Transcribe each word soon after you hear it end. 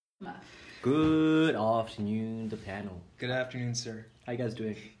Good afternoon, the panel. Good afternoon, sir. How you guys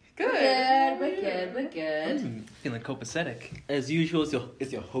doing? Good. We're good. Feeling copacetic. As usual,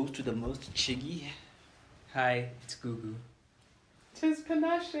 it's your host with the most, Chiggy. Hi, it's Gugu. Tis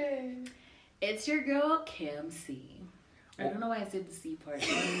Panache. It's your girl, Cam C. I don't know why I said the C part.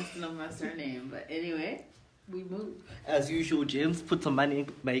 I don't know my surname, but anyway, we move. As usual, James, put some money in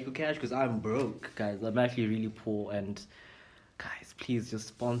my Eco Cash because I'm broke, guys. I'm actually really poor and... Guys, please just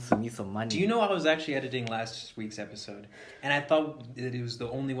sponsor me some money. Do you know I was actually editing last week's episode, and I thought that it was the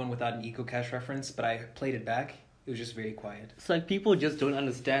only one without an EcoCash reference, but I played it back. It was just very quiet. It's like people just don't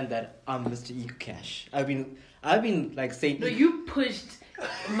understand that I'm Mr. Eco Cash. I've been like saying... No, you pushed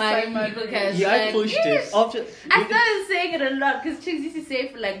my Eco Cash. Yeah, I pushed it. After, I started saying it a lot because Chicks used to say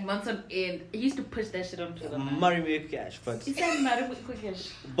it for like months on end. He used to push that shit on Twitter. Marry me Eco Cash, but... He said marry me Eco Cash.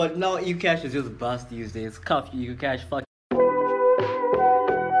 But now Eco Cash is just bust these days. Cuff Eco Cash, fuck.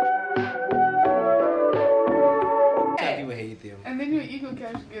 And then your Eco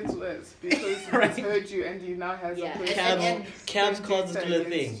Cash gets worse because Right. he's heard you and he now has a person. Cabs calls Vendetta still a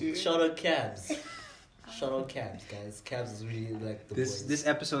against thing. you. Shout out Cabs. Shout out Cabs, guys. Cabs is really like the boys. This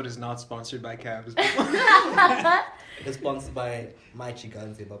episode is not sponsored by cabs. It's sponsored by my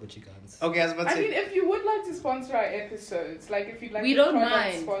Chigans and Baba Chigans. Okay, I was about to I say. mean, if you would like to sponsor our episodes, like if you'd like We the don't product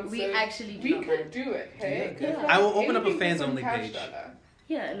mind. sponsored, We actually do we not could mind. do it, hey? Yeah, 'Cause, I will open up a anything fans for some only cash page. dollar.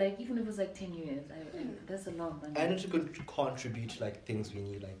 Yeah, like even if it was like 10 years, that's a lot of money. I need to contribute to like things we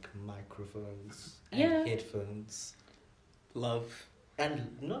need, like microphones and Yeah. headphones. Love.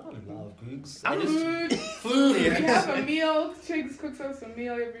 And not love, Googs. Food. Food. We Yes. have a meal. Chicks cooks us a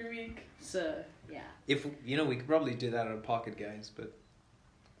meal every week. So, yeah. If we could probably do that out of pocket, guys, but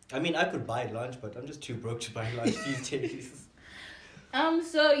I mean, I could buy lunch, but I'm just too broke to buy lunch these days.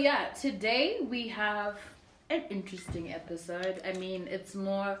 So yeah, today we have an interesting episode. I mean, it's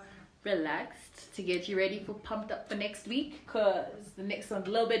more relaxed to get you ready for pumped up for next week, cause the next one's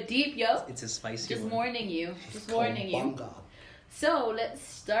a little bit deep, yo. it's a spicy Just one. warning you. Just warning you. Cowabunga. So let's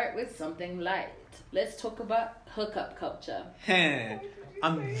start with something light. Let's talk about hookup culture. Heh.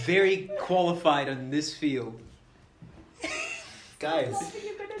 I'm very qualified on this field. Guys,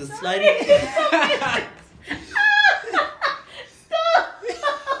 the sliding...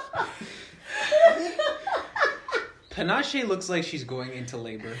 Panache looks like she's going into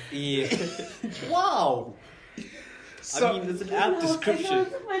labor. Yeah. Wow. So, I mean, it's an app description.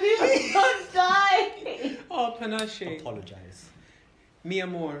 Don't die. oh, Panache. Apologize. Mi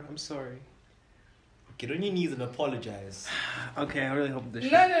amor, I'm sorry. Get on your knees and apologize. Okay, I really hope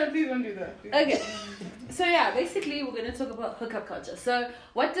this No, please don't do that. Please. Okay. So yeah, basically we're gonna talk about hookup culture. So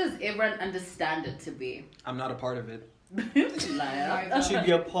what does everyone understand it to be? I'm not a part of it. Liar. Should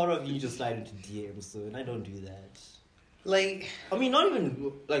be a part of you just slide into DMs, so and I don't do that. Like, I mean, not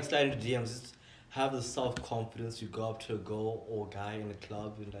even like slide into DMs. Just have the self confidence to go up to a girl or guy in a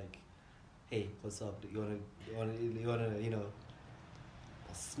club and like, hey, what's up? You wanna,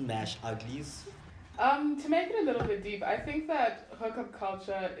 smash uglies? To make it a little bit deep, I think that hookup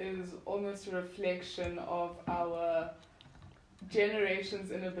culture is almost a reflection of our generation's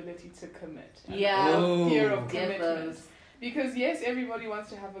inability to commit. And Yeah. our fear of Oh. commitment. Because yes, everybody wants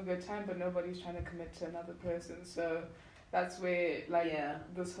to have a good time, but nobody's trying to commit to another person. So that's where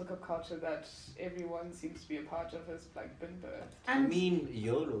this hookup culture that everyone seems to be a part of has like been birthed. I And mean,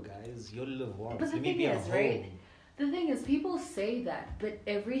 YOLO, guys. YOLO live once. But the Let me thing be a is, hoe. right? The thing is, people say that, but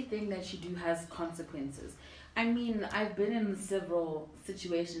everything that you do has consequences. I mean, I've been in several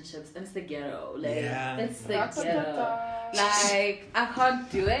situationships, and it's the ghetto. Like, Yeah. it's the Da-da-da-da. ghetto. Like, I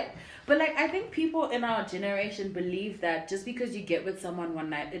can't do it. But, like, I think people in our generation believe that just because you get with someone one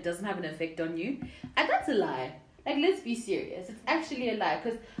night, it doesn't have an effect on you. And that's a lie. Like, let's be serious. It's actually a lie.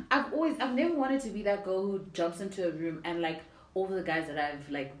 Because I've never wanted to be that girl who jumps into a room and, like, all the guys that I've,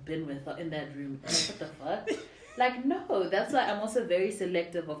 like, been with are in that room. And what the fuck? Like, no. That's why I'm also very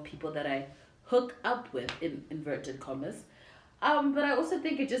selective of people that I hook up with, in inverted commas. But I also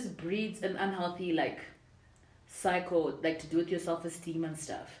think it just breeds an unhealthy, like, cycle, like, to do with your self-esteem and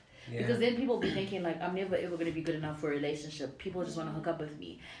stuff. Yeah. Because then people be thinking, like, I'm never ever going to be good enough for a relationship. People just want to hook up with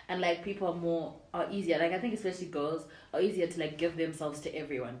me. And, like, people are easier. Like, I think especially girls are easier to, like, give themselves to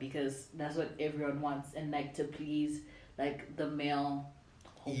everyone because that's what everyone wants. And, like, to please, like, the male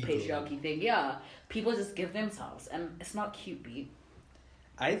whole Ego. patriarchy thing. Yeah. People just give themselves. And it's not cute, B.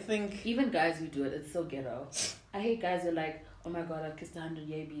 I think Even guys who do it, it's so ghetto. I hate guys who are like, oh my god, I've kissed 100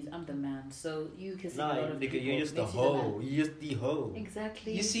 yabies, I'm the man. So you kissing a Nah, lot of nigga, people you're just the makes you the man. hoe. You're just the hoe.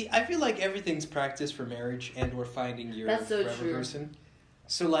 Exactly. you see, I feel like everything's practice for marriage and we're finding your That's so forever true. person.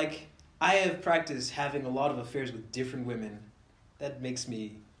 So like I have practiced having a lot of affairs with different women. That makes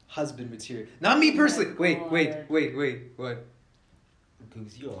me husband material. Not me personally. Wait. What?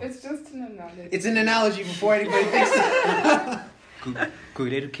 Goose, you are. It's just an analogy. It's an analogy before anybody thinks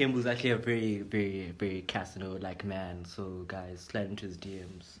David Campbell is actually a very, very, very Casanova-like man. So, guys, slide into his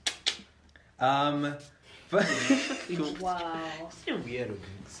DMs. But Wow. You're weird,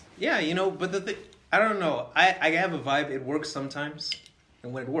 Goose. yeah, you know, but the thing, I don't know. I have a vibe. It works sometimes,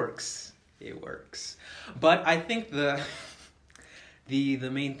 and when it works, it works. But I think the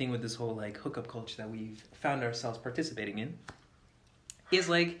main thing with this whole like hookup culture that we've found ourselves participating in is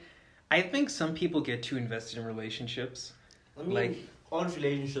like, I think some people get too invested in relationships. I mean, Like- aren't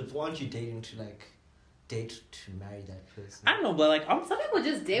relationships, why aren't you dating to, like, date to marry that person? I don't know, but like Some people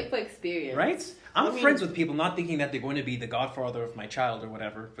just date for experience. right? I'm I mean- friends with people not thinking that they're going to be the godfather of my child or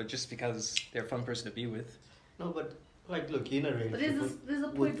whatever, but just because they're a fun person to be with. No, but, like, look, you're in a But relationship. there's a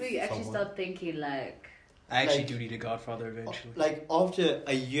point with where you actually someone. start thinking like, I actually Like- do need a godfather eventually. Like, after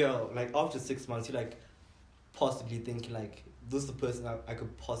a year, like, after 6 months, you're, like, possibly thinking, like, this is the person I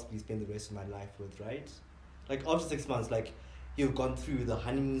could possibly spend the rest of my life with, right? Like, after 6 months, like, you've gone through the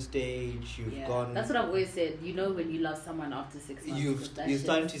honeymoon stage, you've yeah, gone... that's what I've always said. You know when you love someone after 6 months. You're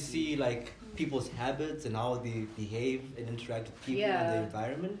starting to see, like, people's habits and how they behave and interact with people Yeah. and the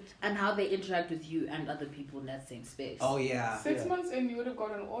environment. and how they interact with you and other people in that same space. Oh yeah. 6 Yeah. months in, you would have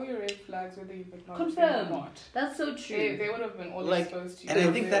gotten all your red flags, whether you've acknowledged Confirmed. them or not. That's so true. They would have been all Like- exposed to you. And I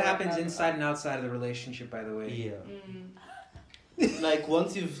one think way that or happens another. inside and outside of the relationship, by the way. Yeah. Mm. Like,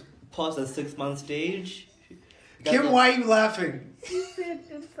 once you've passed the 6 month stage... Kim, why are you laughing? You said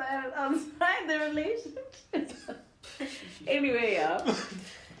inside and outside the relationship. Anyway, yeah.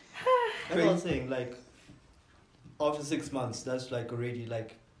 That's what I'm saying, like, after 6 months, that's, like, already,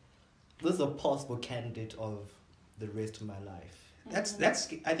 like, this is a possible candidate of the rest of my life. That's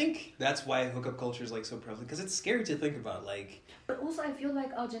I think that's why hookup culture is like so prevalent, because it's scary to think about. Like, But also, I feel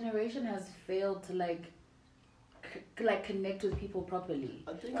like our generation has failed to like connect with people properly.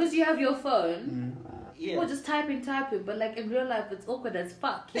 I think... Because you have your phone, Yeah. or just typing, but like in real life, it's awkward as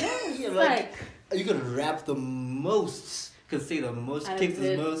fuck. You know? It's Yeah, just like, you could rap the most, could say the most, I've kicks the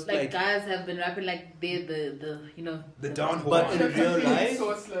heard, most, like, like... guys have been rapping like they're the you know The Don But Juan. in real life,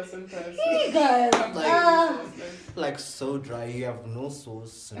 Sourceless in person. Hey guys, Completely ah. sourceless. like, so dry, you have no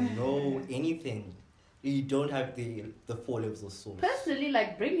sauce, no anything. You don't have the 4 levels of sauce. Personally,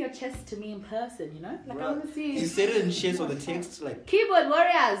 like bring your chest to me in person. You know, like I Bruh, want to see You said it in chest on the text, like... keyboard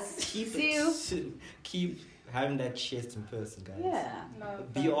warriors. Keep See you. keep having that chest in person, guys. Yeah. No,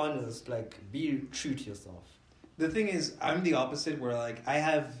 Be but- honest, like, be true to yourself. The thing is, I'm the opposite, where like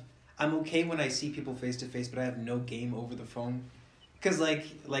I'm okay when I see people face to face, but I have no game over the phone. Because like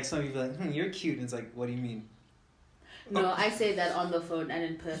some people are like, you're cute, and it's like, what do you mean? No, I say that on the phone and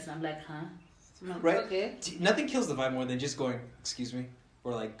in person. I'm like, huh? I'm like, Right. Okay. Nothing kills the vibe more than just going, excuse me,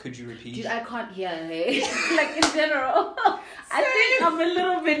 or like, could you repeat? Dude, I can't hear. Hey, like in general, I think I'm a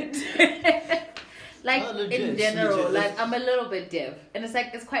little bit. Like No, legit, in general, legit. like I'm a little bit deaf, and it's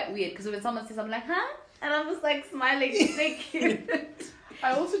like it's quite weird because when someone says, I'm like, huh, and I'm just like smiling, thank you.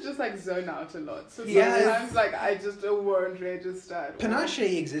 I also just like zone out a lot. So Yes. sometimes like I just won't register at all. Panache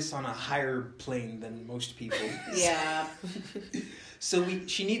exists on a higher plane than most people. Yeah. So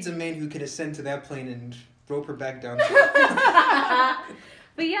she needs a man who can ascend to that plane and rope her back down.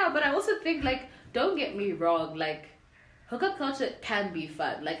 But yeah, but I also think like, don't get me wrong, like hookup culture can be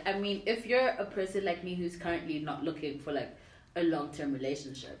fun. Like, I mean, if you're a person like me who's currently not looking for like a long-term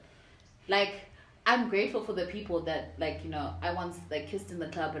relationship, like I'm grateful for the people that like, you know, I once like kissed in the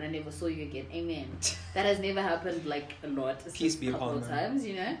club and I never saw you again. Amen. That has never happened like a lot. It's Peace just be a couple upon of them. times,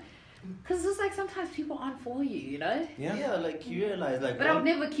 you know. Because it's like sometimes people aren't for you, you know. Yeah. Like, you realize, like... But I would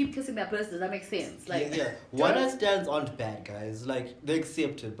never keep kissing that person. Does that make sense? Like, yeah. One-night stands aren't bad, guys. Like, they're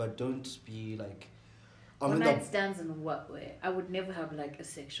accepted, but don't be, like... I one mean, night stands in what way? I would never have like a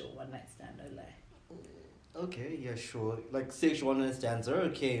sexual one night stand. No lie. Okay, yeah, sure. Like, sexual one-night stands are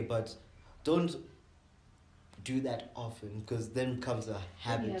okay, but don't do that often, because then becomes a When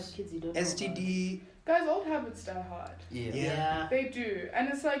habit. you have kids, you don't know about. STD. Guys, old habits die hard. Yeah. Yeah. They do, and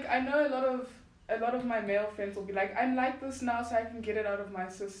it's like I know a lot of my male friends will be like, I'm like this now, so I can get it out of my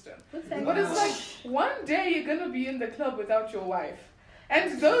system. What's that? But it's like one day you're gonna be in the club without your wife.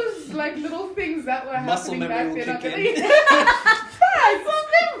 And those like little things that were Muscle happening memory back will then are kick gonna in.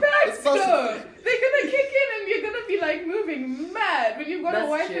 something back It's possible. though. They're gonna kick in and you're gonna be like moving mad when you've got a That's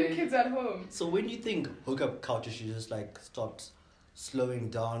wife true. and kids at home. So when you think hookup culture should just, like, start slowing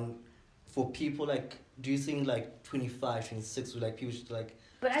down for people, like, do you think, like, 25, 26, like, people should, like,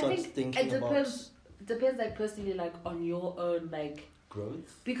 But I start think thinking it depends. Depends, like personally, like on your own, like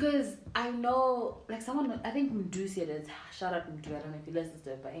growth. Because I know, like someone, I think Mdu said it. Shout out Mdu. I don't know if he listens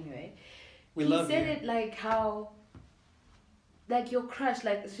to it, but anyway, We he love said you. it like how, like your crush,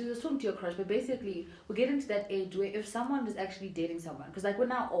 like she was talking to your crush, but basically we're getting to that age where if someone is actually dating someone, because like we're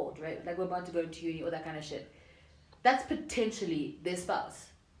now old, right? Like we're about to go into uni, all that kind of shit. That's potentially their spouse.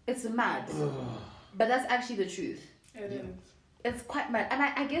 It's mad, but that's actually the truth. It is. It's quite mad, and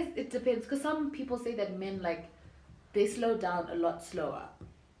I guess it depends because some people say that men like they slow down a lot slower.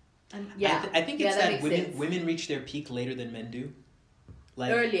 And yeah, I think it's that makes women sense. women reach their peak later than men do.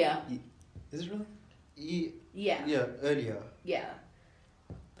 Like Earlier. Is it really? Yeah. Yeah, earlier. Yeah.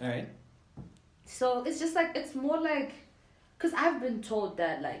 All right. So it's just like it's more like, cause I've been told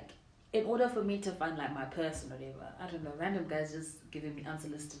that like in order for me to find like my person or whatever, I don't know, random guys just giving me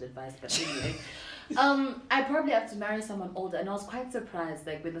unsolicited advice, but anyway, I probably have to marry someone older, and I was quite surprised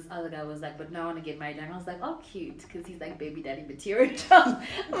like when this other guy was like, but now I want to get married, and I was like, oh cute, because he's like baby daddy material.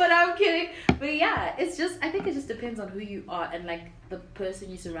 But I'm kidding. But yeah, it's just, I think it just depends on who you are and like the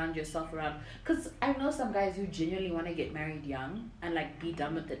person you surround yourself around. Because I know some guys who genuinely want to get married young and like be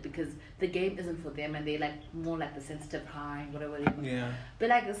done with it because the game isn't for them and they like more like the sensitive kind, whatever. Yeah. But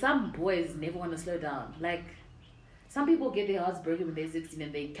like some boys never want to slow down. Like some people get their hearts broken when they're 16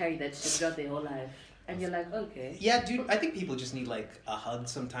 and they carry that shit throughout their whole life. And you're like, okay. Yeah, dude, I think people just need like a hug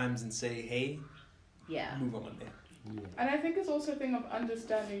sometimes and say, hey, Yeah. move on, man. Yeah. And I think it's also a thing of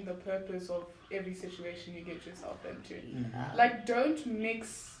understanding the purpose of every situation you get yourself into. Like, don't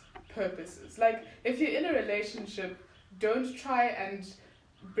mix purposes. Like, if you're in a relationship, don't try and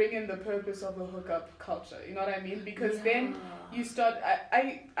bring in the purpose of a hookup culture. You know what I mean? Because then you start.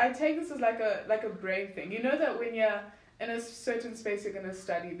 I take this as like a brain thing. You know that when you're in a certain space, you're gonna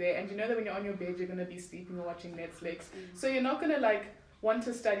study there, and you know that when you're on your bed, you're gonna be sleeping or watching Netflix. So you're not gonna like want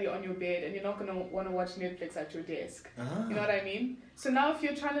to study on your bed, and you're not gonna want to watch Netflix at your desk. You know what I mean? So now if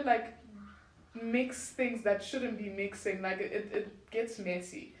you're trying to like mix things that shouldn't be mixing, like it gets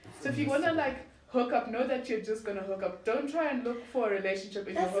messy. So if you wanna like hook up, know that you're just gonna hook up. Don't try and look for a relationship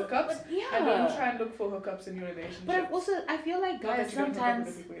in your hookups, and don't try and look for hookups in your relationship. But also, I feel like Not that guys you don't hook up sometimes.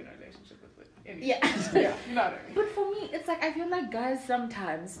 with the people you're in a relationship with. Anyway. Yeah. Yeah, you know what I mean. But for me, it's like I feel like guys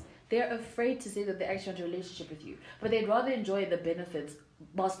sometimes they're afraid to say that they actually want a relationship with you, but they'd rather enjoy the benefits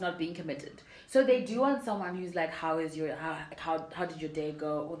whilst not being committed. So they do want someone who's like, how did your day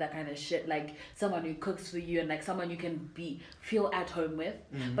go, all that kind of shit. Like someone who cooks for you and like someone you can feel at home with.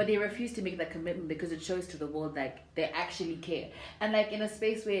 But they refuse to make that commitment because it shows to the world like they actually care. And like in a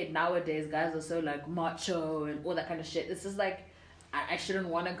space where nowadays guys are so like macho and all that kind of shit, it's just like I shouldn't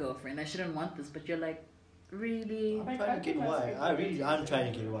want a girlfriend. I shouldn't want this. But you're like, really? I'm trying to get a wife. I'm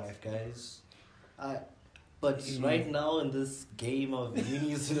trying to get a wife, guys. But right now in this game of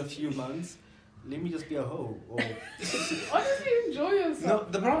unis in a few months, let me just be a hoe. Or Honestly, enjoy yourself.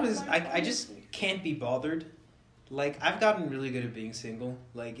 No, the problem is I just can't be bothered. Like I've gotten really good at being single.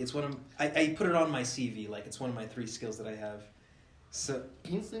 Like it's one of I put it on my CV. Like it's one of my 3 skills that I have. So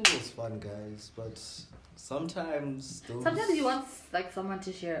being single is fun, guys, but sometimes you want like someone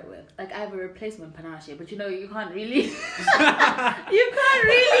to share it with. Like I have a replacement panache, but you know you can't really. You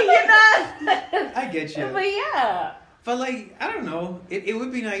know. I get you. But yeah. But like I don't know. It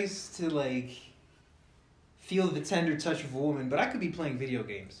would be nice to like feel the tender touch of a woman, but I could be playing video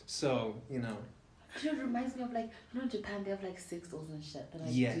games. So you know. You know, it reminds me of like, you know, in Japan they have like sex dolls and shit. That, like,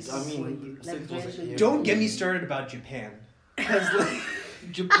 Yes. do I stuff for mean, you. sex dolls are very- Don't get me started about Japan. Because like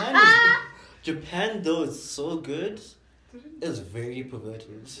Japan though is so good. It's very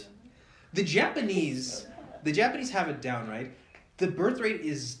perverted. the Japanese have it down, right? The birth rate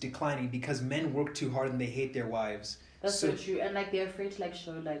is declining because men work too hard and they hate their wives. That's so true. And like they're afraid to like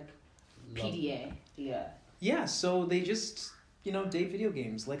show like PDA. Yeah. Yeah, so they just, date video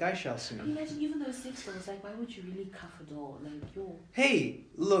games like I shall soon. Imagine even those sex dolls, like why would you really cuff a doll? Like yo. Hey,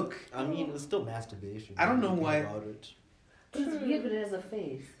 look. I mean, it's still masturbation. I don't know why. About it. It's weird, but it has a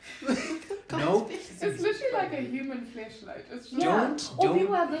face. No. It's literally like a human fleshlight. It's just Or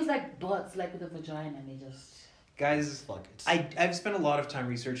people have those like butts like with a vagina and they just. Guys, Fuck it. I've spent a lot of time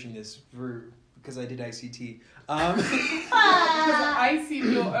researching this because I did ICT. because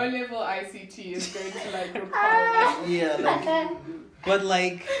your O-level ICT is going to like require Yeah, like But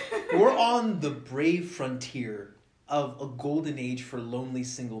like, we're on the brave frontier of a golden age for lonely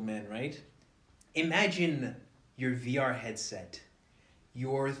single men, right? Imagine your VR headset,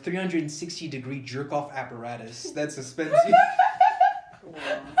 your 360-degree jerk-off apparatus that suspends you.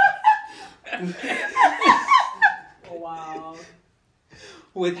 Wow.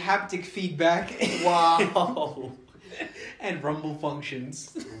 With haptic feedback. wow. And rumble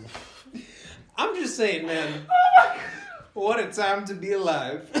functions. I'm just saying, man. What a time to be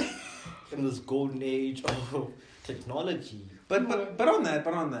alive. In this golden age of technology. But on that,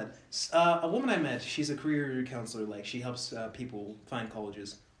 a woman I met, she's a career counselor. Like she helps people find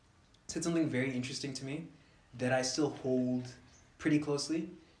colleges. Said something very interesting to me that I still hold pretty closely.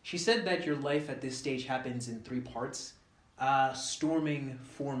 She said that your life at this stage happens in 3 parts: storming,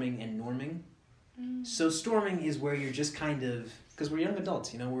 forming, and norming. So storming is where you're just kind of, because we're young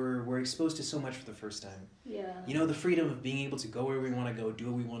adults, you know, we're exposed to so much for the first time. Yeah. You know, the freedom of being able to go where we want to go, do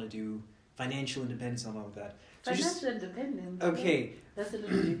what we want to do, financial independence and all of that. So Financial independence. okay. That's a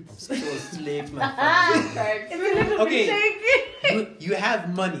little bit. I'm still a slave to my family. It's a little Okay. bit shaky. You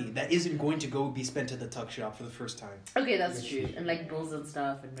have money that isn't going to go be spent at the tuck shop for the first time. Okay, that's true. And like bills and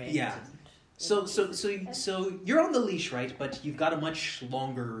stuff and rent. Yeah. So you're on the leash, right? But you've got a much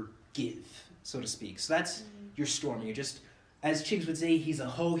longer give, so to speak. So that's your storm. You're just, as Chigs would say, he's a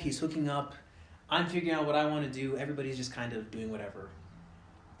hoe. He's hooking up. I'm figuring out what I want to do. Everybody's just kind of doing whatever.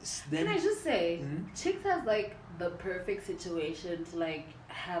 Can I just say, Mhm. Chicks has like the perfect situation to like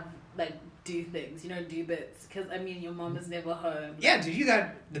have like do things, you know, do bits. Because I mean, your mom is never home. Yeah, dude, you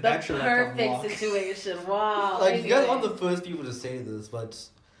got the bachelor life on perfect lock. situation. Wow. Like, you guys Anyway. aren't the first people to say this, but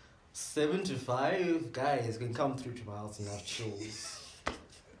 7 to 5 guys can come through to my house and have chills.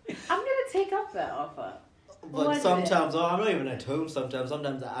 I'm gonna take up that offer. But What? sometimes, I'm not even at home sometimes.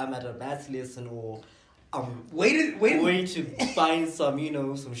 Sometimes I'm at a maths lesson or I'm Wait. going to find some,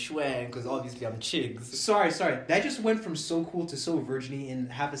 some schwang because obviously I'm chigs. Sorry. That just went from so cool to so virginy in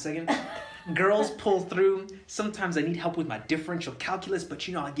half a second. Girls pull through. Sometimes I need help with my differential calculus, but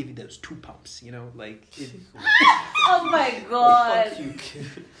I'll give you those 2 pumps, like... Oh my Oh, god. fuck you, kid.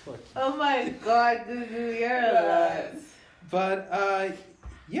 Fuck you. Oh my god, Gugu, you're alive. But,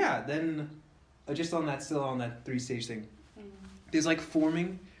 yeah, then, just on that 3-stage thing, there's like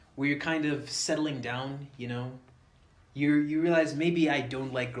forming, where you're kind of settling down, You realize maybe I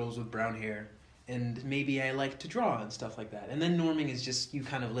don't like girls with brown hair, and maybe I like to draw and stuff like that. And then norming is just you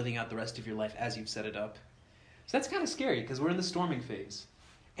kind of living out the rest of your life as you've set it up. So that's kind of scary, because we're in the storming phase.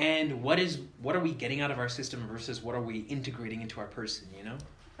 And what are we getting out of our system versus what are we integrating into our person,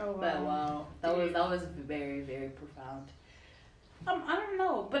 Oh But wow, that was very, very profound. I don't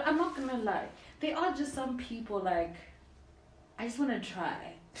know, but I'm not gonna lie. There are just some people like, I just want to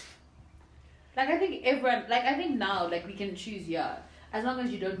try. Like I think now we can choose as long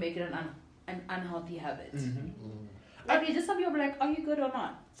as you don't make it an unhealthy habit. Mm-hmm. Like there's just some people like, are you good or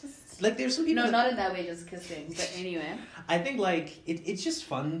not? Just Like there's some people. not in that way, just kissing. But anyway, I think it's just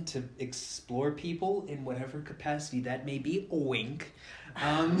fun to explore people in whatever capacity that may be. Wink.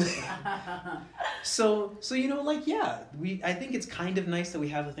 So I think it's kind of nice that we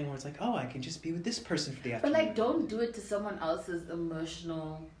have the thing where it's like, oh, I can just be with this person for the but afternoon. don't do it to someone else's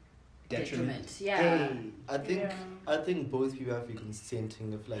emotional detriment. Yeah. Hey, I think both people have to be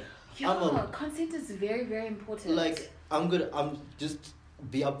consenting of Consent is very, very important. I'm just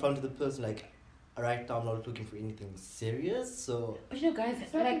be upfront to the person right now I'm not looking for anything serious, so but guys,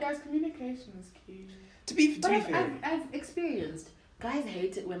 guys, communication is key. To be fair, I've experienced guys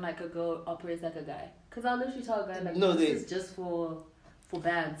hate it when a girl operates like a guy, because I'll literally tell a guy this is just for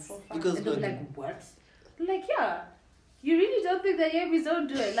bands, because and they'll be like, what? Yeah, you really don't think that we don't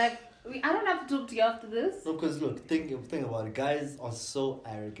do it? I don't have to talk to you after this. No, because look, think about it. Guys are so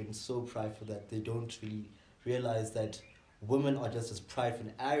arrogant, so prideful that they don't really realize that women are just as prideful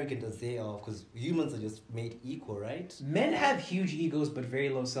and arrogant as they are, because humans are just made equal, right? men have huge egos but very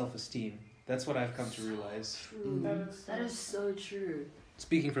low self-esteem. That's what I've come to realize. True. That is so true.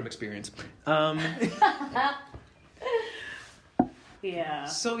 Speaking from experience. Yeah.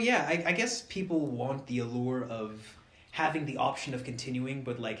 So yeah, I guess people want the allure of having the option of continuing,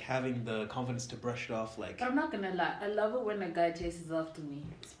 but having the confidence to brush it off. But I'm not gonna lie, I love it when a guy chases after me,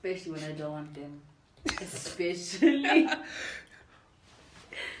 especially when I don't want them. Especially.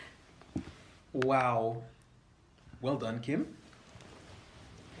 Wow. Well done, Kim.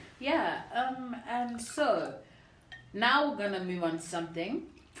 Yeah. And so now we're gonna move on to something.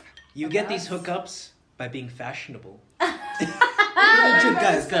 You get these hookups by being fashionable.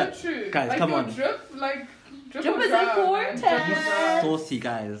 Guys, True. guys, come on. Drip Drip is important. Saucy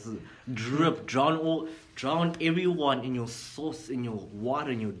guys, drip, drown everyone in your sauce, in your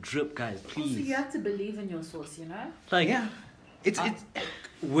water, in your drip, guys, Also, please. you have to believe in your sauce, Yeah. It's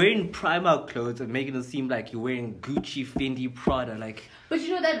wearing Primark clothes and making it seem like you're wearing Gucci, Fendi, Prada, But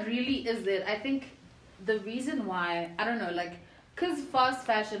that really is it. I think the reason why, I don't know, because fast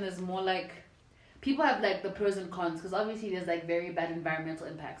fashion is more people have like the pros and cons, because obviously there's like very bad environmental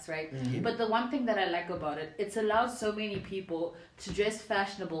impacts, right? Mhm. But the one thing that I like about it, it's allowed so many people to dress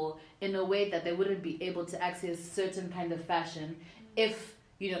fashionable in a way that they wouldn't be able to access certain kind of fashion if,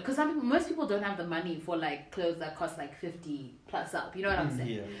 you know, because most people don't have the money for like clothes that cost like 50 plus up, you know what I'm saying?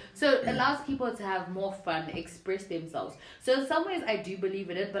 Yeah. So it allows people to have more fun, express themselves. So in some ways I do believe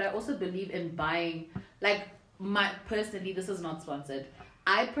in it, but I also believe in buying, like, personally, this is not sponsored,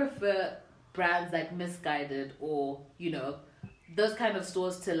 I prefer brands like Misguided or, you know, those kind of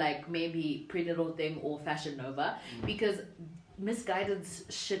stores to like maybe Pretty Little Thing or Fashion Nova, because Misguided's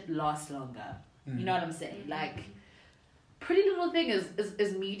shit lasts longer. You know what I'm saying? Like, Pretty Little Thing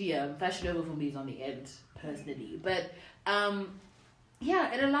is medium. Fashion Nova for me is on the end, personally. But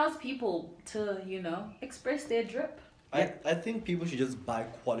yeah, it allows people to, you know, express their drip. I think people should just buy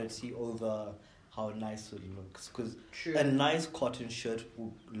quality over how nice it looks, because True. a nice cotton shirt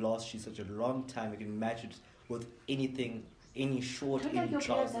will last you such a long time. You can match it with anything, any short, Don't like any your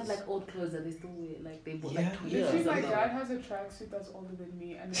parents have trousers. like old clothes that they still wear, like they bought Yeah. like 20 Literally, years my ago. dad has a tracksuit that's older than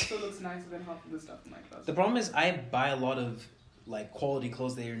me, and it still looks nicer than half of the stuff in my closet. The problem is I buy a lot of like quality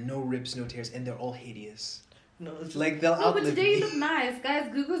clothes that are no rips, no tears, and they're all hideous. No, it's just, Like they'll No, but outlive today you me. look nice, guys.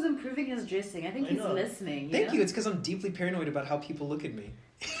 Google's improving his dressing. I think I he's know. listening. Thank you. It's because I'm deeply paranoid about how people look at me.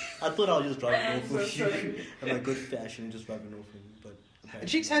 I thought I was just driving off So with you. sorry. I'm like good fashion, just driving off with you. But apparently-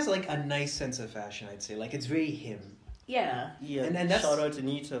 Cheeks has like a nice sense of fashion, I'd say. Like it's very him. Yeah. Yeah, and that's- shout out to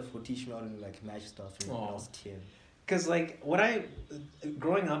Nita for teaching me how to like match stuff when I Aw. was 10. Cause like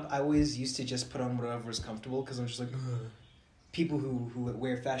growing up, I always used to just put on whatever was comfortable. Cause I'm just like, ugh. People who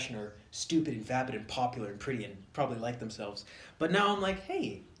wear fashion are stupid and vapid and popular and pretty and probably like themselves. But now I'm like,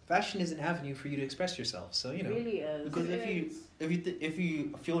 hey, fashion is an avenue for you to express yourself. So you know. Really is. Because It if you is. if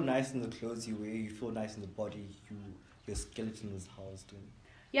you feel nice in the clothes you wear, you feel nice in the body. Your skeleton is housed in.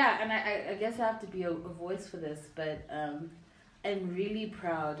 Yeah, and I guess I have to be a voice for this, but I'm really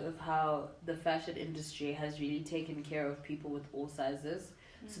proud of how the fashion industry has really taken care of people with all sizes.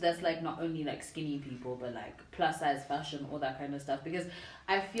 So that's like not only like skinny people, but like plus size fashion, all that kind of stuff. Because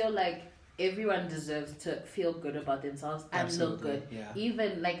I feel like everyone deserves to feel good about themselves and look Absolutely, good. yeah.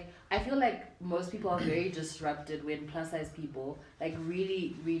 Even like I feel like most people are very disrupted when plus size people, like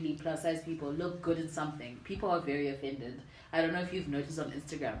really, really plus size people, look good in something. People are very offended. I don't know if you've noticed on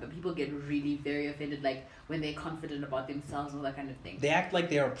Instagram, but people get really very offended, like when they're confident about themselves and all that kind of thing. They act like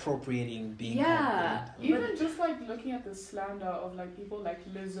they're appropriating being Yeah. confident. Even just like looking at the slander of like people like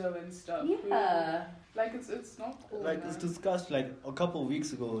Lizzo and stuff. who- Yeah. like it's not cool. Like man. it's discussed. Like a couple of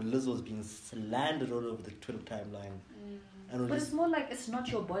weeks ago, Liz was being slandered all over the Twitter timeline, and But it's more like it's not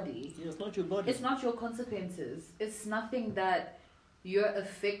your body. yeah, it's not your body. It's not your consequences. It's nothing that you're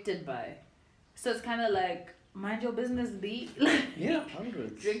affected by. So it's kind of like, mind your business, B. Yeah.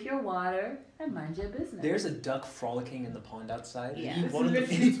 Hundreds. Drink your water and mind your business. There's a duck frolicking in the pond outside. Yeah. Leave This one is of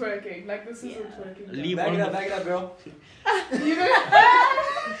the literally twerking. Like this is Yeah. a twerking. Leave Back one it of up, the back it up, girl. You know?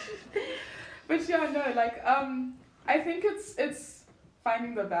 But yeah, no, like I think it's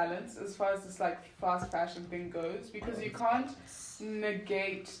finding the balance as far as this like fast fashion thing goes, because you can't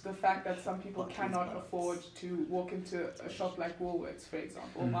negate the fact that some people cannot afford to walk into a shop like Woolworths, for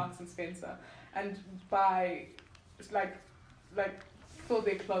example, or Mhm. Marks and Spencer, and buy like fill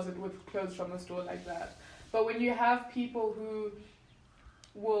their closet with clothes from a store like that. But when you have people who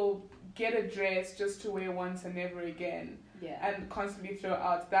will get a dress just to wear once and never again, Yeah. and constantly throw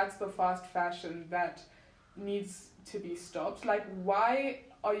out, that's the fast fashion that needs to be stopped. Like, why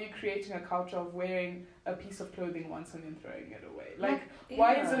are you creating a culture of wearing a piece of clothing once and then throwing it away? Like,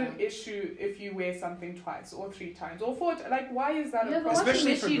 why is it an issue if you wear something twice or 3 times or 4 like, why is that You have a a problem?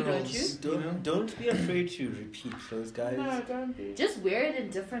 Especially washing for machine, girls. don't you? know? Don't be afraid to repeat clothes, guys. No, don't be. Just wear it in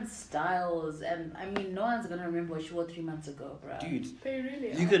different styles, and I mean, no one's gonna remember what you wore 3 months ago, bro. Dude, They really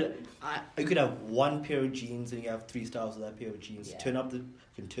you are. you could have one pair of jeans and you have 3 styles of that pair of jeans. Yeah. You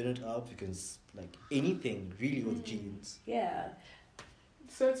can turn it up. You can like anything really with jeans. Yeah.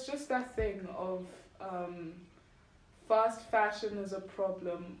 So it's just that thing of fast fashion is a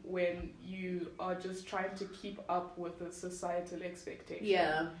problem when you are just trying to keep up with the societal expectation.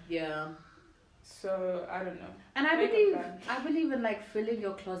 Yeah. Yeah. So I don't know. And I Make a believe plan. I believe in like filling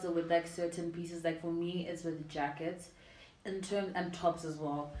your closet with like certain pieces. Like for me, it's with jackets, and tops as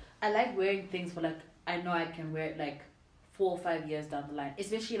well. I like wearing things for like I know I can wear it like 4 or 5 years down the line,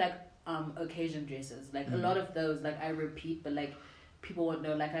 especially like occasion dresses. Like a lot of those like I repeat, but like people won't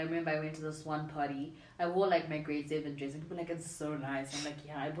know. Like I remember I went to this one party. I wore like my grade 7 dress, and people were like, it's so nice. I'm like,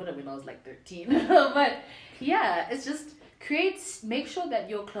 yeah, I bought it when I was like 13. But yeah, it's just make sure that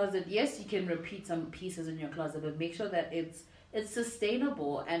your closet, yes, you can repeat some pieces in your closet, but make sure that it's it's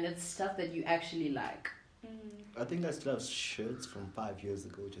sustainable and it's stuff that you actually like. I think I still have shirts from 5 years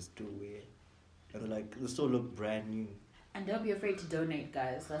ago just to wear. And like, they still look brand new. And don't be afraid to donate,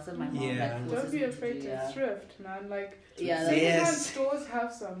 guys. That's what my mom Yeah. like, Don't forces be me afraid do, to thrift, man. Like, Yeah, secondhand Yes. stores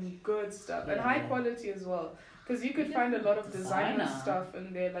have some good stuff and Yeah. high quality as well. Because you could You find a can lot of designer designer. stuff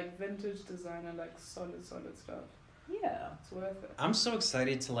in there, like vintage designer, like solid stuff. Yeah. It's worth it. I'm so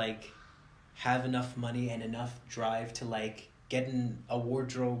excited to like have enough money and enough drive to like get in a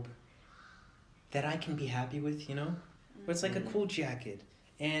wardrobe that I can be happy with, you know? Where it's like a cool jacket.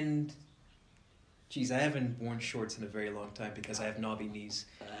 And geez, I haven't worn shorts in a very long time because I have knobby knees.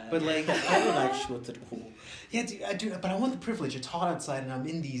 But like I don't like shorts at all. yeah, I do, but I want the privilege. It's hot outside and I'm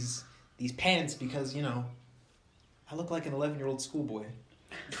in these pants because, you know, I look like an 11-year-old schoolboy.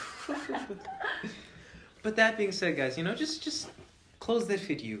 But that being said, guys, you know, just clothes that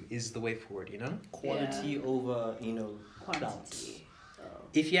fit you is the way forward, you know? Quality over, clout. Quantity.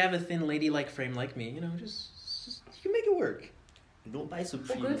 If you have a thin ladylike frame like me, you know, just you can make it work. Don't buy Or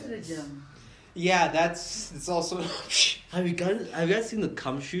Supreme. go to the gym. Yeah, it's also Have you guys seen the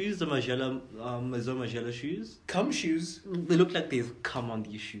cum shoes, the Magella, Magella shoes? cum shoes. They look like they've cum on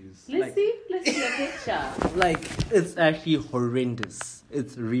these shoes. Let's see a picture. Like, it's actually horrendous.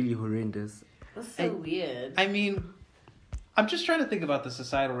 It's really horrendous. That's so weird. I mean, I'm just trying to think about the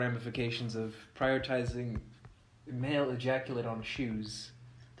societal ramifications of prioritizing male ejaculate on shoes.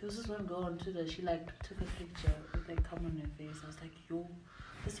 There was this one girl on Twitter, she like took a picture with like cum on her face. I was like, yo,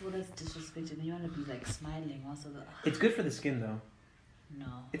 this is what is disrespected. And you want to be like smiling also. It's good for the skin, though. No,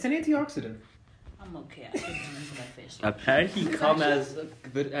 It's an antioxidant. I'm okay. I can use my face. Apparently, It's cum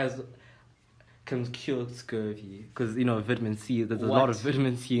actually- can cure scurvy. Because, vitamin C, there's a What? lot of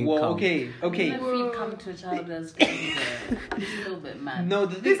vitamin C in Well, cum. okay. If you come to a child that's getting there, it's a little bit mad. No,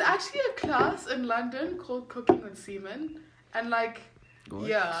 the thing. There's actually a class in London called Cooking with Semen, and like, What?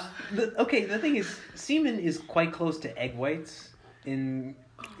 yeah, The thing is, semen is quite close to egg whites in.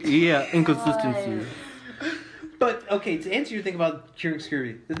 Yeah, inconsistency. But okay, to answer your thing about curing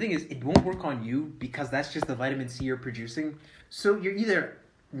scurvy, the thing is, it won't work on you because that's just the vitamin C you're producing. So you're either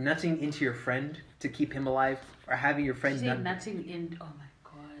nutting into your friend to keep him alive, or having your friend She said nut. nothing in. Oh my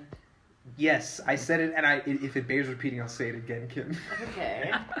god. Yes, I said it, and if it bears repeating, I'll say it again, Kim.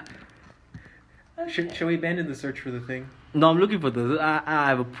 Okay. Shall we abandon the search for the thing? No, I'm looking for this. I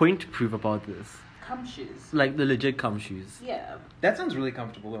have a point to prove about this. Cum shoes. Like the legit cum shoes. Yeah. That sounds really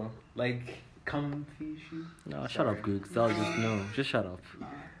comfortable though, like comfy shoes. No, shut up, Googs. That was just, no, just shut up.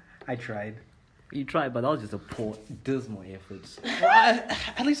 I tried. You tried, but that was just a poor, dismal effort. Well,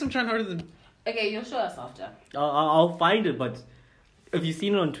 at least I'm trying harder than. Okay, you'll show us after. I'll find it, but if you've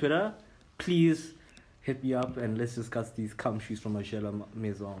seen it on Twitter, please hit me up and let's discuss these cum shoes from Magella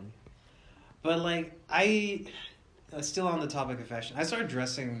Maison. But like still on the topic of fashion, I started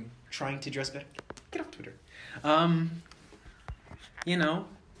trying to dress better. Get off Twitter.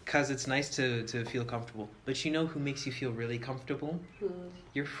 Cause it's nice to feel comfortable. But you know who makes you feel really comfortable? Who?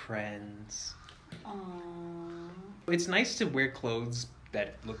 Your friends. Aww. It's nice to wear clothes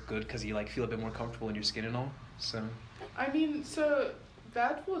that look good because you like feel a bit more comfortable in your skin and all. So I mean, so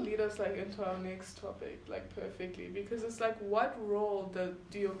that will lead us like into our next topic like perfectly, because it's like, what role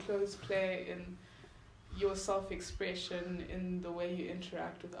do your clothes play in your self-expression, in the way you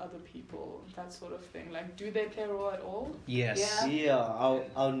interact with other people, that sort of thing? Like, do they play a role at all? yes. Yeah. Yeah,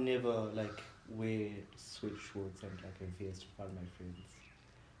 I'll never like wear sweatshorts and like a vest in front of my friends.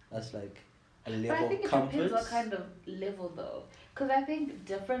 That's like a But I level think of it comfort. depends what kind of level though. Because I think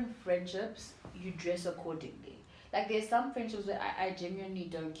different friendships, you dress accordingly. Like there's some friendships where I genuinely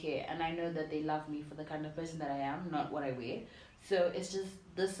don't care, and I know that they love me for the kind of person that I am, not what I wear. So it's just,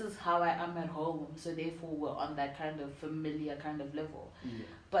 this is how I am at home, so therefore we're on that kind of familiar kind of level. Yeah.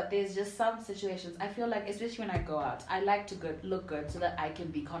 But there's just some situations, I feel like, especially when I go out, I like to look good so that I can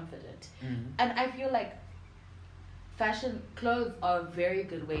be confident. Mhm. And I feel like clothes are a very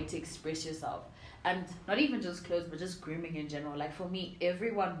good way to express yourself. And not even just clothes, but just grooming in general. Like for me,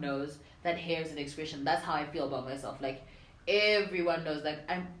 everyone knows that hair is an expression. That's how I feel about myself. Like everyone knows, like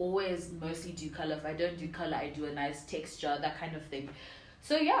I'm always mostly do color. If I don't do color, I do a nice texture, that kind of thing.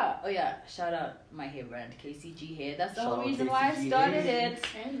 So yeah, shout out my hair brand, KCG Hair. That's the Shout whole out reason why I KCG started Hair. it.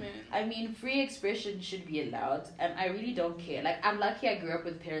 Amen. I mean, free expression should be allowed, and I really don't care. Like, I'm lucky I grew up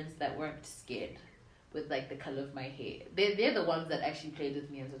with parents that weren't scared with, like, the color of my hair. They're the ones that actually played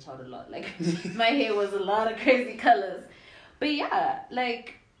with me as a child a lot. Like, my hair was a lot of crazy colors. But yeah,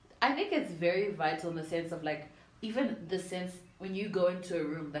 like, I think it's very vital in the sense of, like, even the sense when you go into a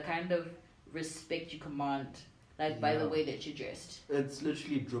room, the kind of respect you command, like, by the Yeah. way that you're dressed. It's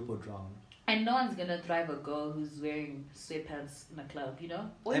literally drip or drown. And no one's gonna thrive a girl who's wearing sweatpants in a club, you know?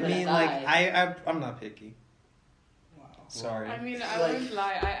 Or I even a mean, guy. like, I'm not picky. Wow. Sorry. I mean, I Like- won't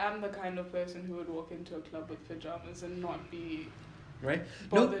lie. I am the kind of person who would walk into a club with pajamas and not be Right?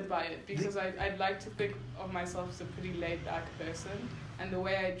 No. bothered by it, because I'd like to think of myself as a pretty laid back person, and the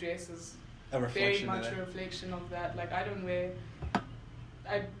way I dress is A very reflection of much that. a reflection of that. Like, I don't wear.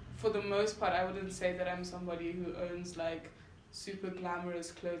 For the most part, I wouldn't say that I'm somebody who owns like super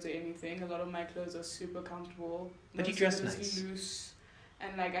glamorous clothes or anything. A lot of my clothes are super comfortable. But you Most dress of it is nice. loose,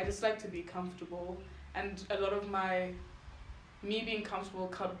 and like I just like to be comfortable. And a lot of me being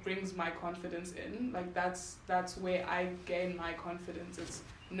comfortable brings my confidence in. Like that's where I gain my confidence. It's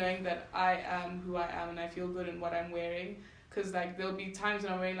knowing that I am who I am and I feel good in what I'm wearing. Cause like there'll be times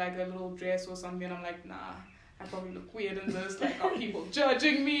when I'm wearing like a little dress or something and I'm like, nah, I probably look weird in this. Like, are people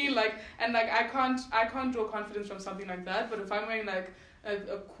judging me? Like, and like I can't draw confidence from something like that. But if I'm wearing like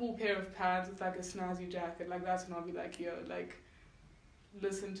a cool pair of pants with like a snazzy jacket, like that's when I'll be like, yo, like,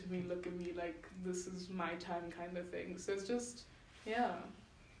 listen to me, look at me, like this is my time kind of thing. So it's just, yeah.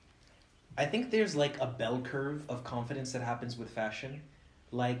 I think there's like a bell curve of confidence that happens with fashion.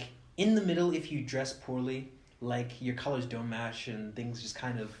 Like, in the middle, if you dress poorly, like your colors don't match and things just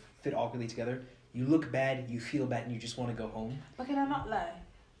kind of fit awkwardly together, you look bad, you feel bad, and you just want to go home. But can I not lie?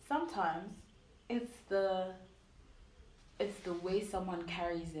 Sometimes it's the way someone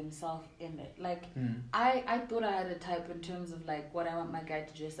carries themselves in it. Like, I thought I had a type in terms of like what I want my guy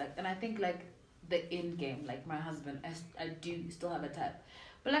to dress like, and I think like the end game, like my husband, I do still have a type.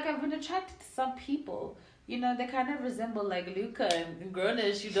 But like I've been attracted to some people, you know, they kind of resemble like Luca and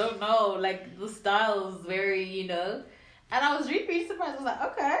Grownish. You don't know, like the style is very, you know. And I was really surprised. I was like,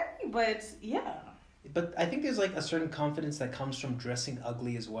 okay, but yeah. But I think there's like a certain confidence that comes from dressing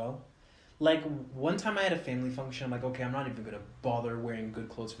ugly as well. Like, one time I had a family function, I'm like, okay, I'm not even gonna bother wearing good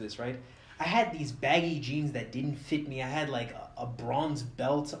clothes for this, right? I had these baggy jeans that didn't fit me. I had like a bronze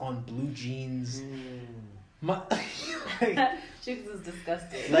belt on blue jeans. My, Chicks is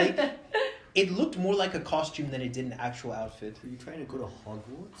disgusting. like, it looked more like a costume than it did an actual outfit. Are you trying to go to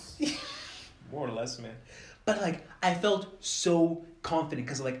Hogwarts? More or less, man. But like, I felt so confident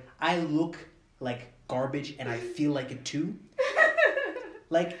because like I look like garbage and I feel like it too.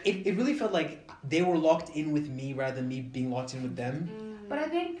 Like, it really felt like they were locked in with me rather than me being locked in with them. But I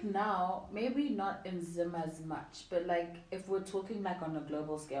think now, maybe not in Zim as much, but like if we're talking like on a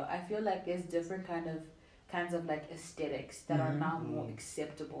global scale, I feel like there's different kinds of like aesthetics that are now more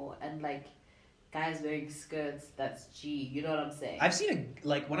acceptable, and like guys wearing skirts, that's G, you know what I'm saying? I've seen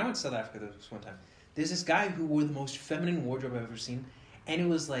like when I went to South Africa this one time, there's this guy who wore the most feminine wardrobe I've ever seen, and it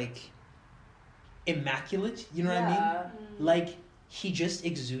was like immaculate, you know what I mean? Like, he just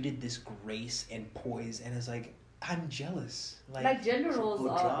exuded this grace and poise, and it's like, I'm jealous. Like gender roles triple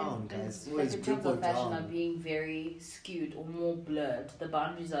are down, guys. like Always in terms triple of fashion down. are being very skewed or more blurred. The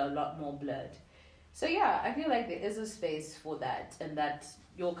boundaries are a lot more blurred. So yeah, I feel like there is a space for that, and that's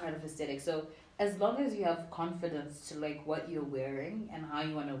your kind of aesthetic. So as long as you have confidence to like what you're wearing and how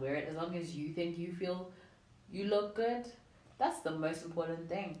you want to wear it, as long as you think you feel you look good, that's the most important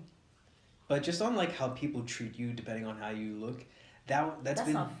thing. But just on like how people treat you depending on how you look, that's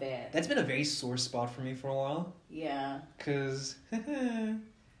been not fair. that's been a very sore spot for me for a while. Yeah. Cause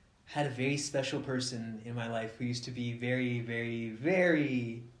had a very special person in my life who used to be very, very,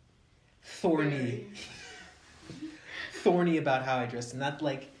 very thorny about how I dressed, and that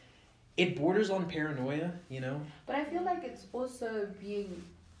like it borders on paranoia, you know. But I feel like it's also being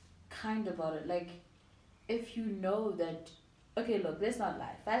kind about it. Like, if you know that, okay, look, let's not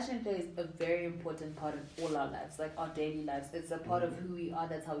lie. Fashion plays a very important part of all our lives, like our daily lives. It's a part of who we are.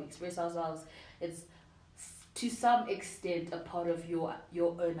 That's how we express ourselves. It's to some extent a part of your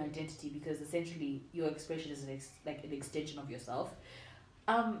own identity, because essentially your expression is like an extension of yourself.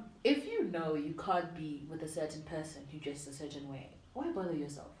 If you know you can't be with a certain person who dresses a certain way, why bother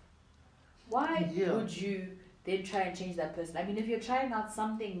yourself? Why would you then try and change that person? I mean, if you're trying out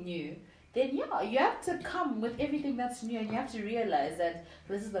something new, then yeah, you have to come with everything that's new, and you have to realize that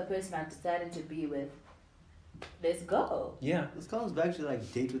this is the person I've decided to be with. Let's go. Yeah. This comes back to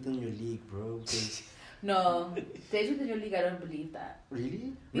like date within your league, bro. 'Cause No, date within your league, I don't believe that.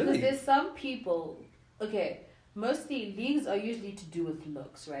 really? Because Really? there's some people, okay, mostly leagues are usually to do with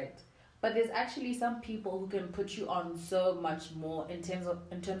looks, right? But there's actually some people who can put you on so much more in terms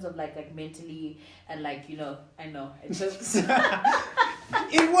of like mentally, and like, you know, I know. It took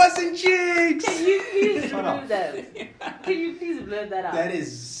It wasn't chicks. Can you please Shut up. remove that? Can you please blur that out? That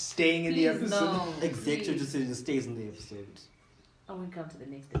is staying in the Please, episode. no. Executive Please. decision stays in the episode. I won't come to the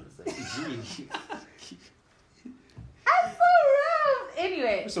next episode. Gee. I'm so rude.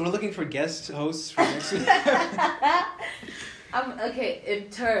 Anyway. So we're looking for guest hosts for next week. Okay, in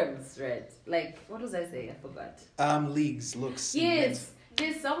terms, right? Like, what was I saying? I forgot. Leagues, looks. Yes,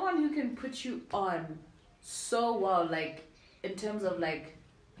 there's someone who can put you on so well, like, in terms of, like,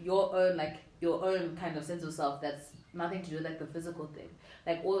 your own kind of sense of self that's nothing to do with, like, the physical thing.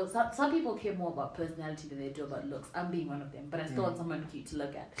 Like, some people care more about personality than they do about looks. I'm being one of them, but I still want someone cute to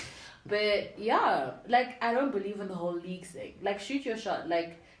look at. But, yeah, like, I don't believe in the whole league thing. Like, shoot your shot.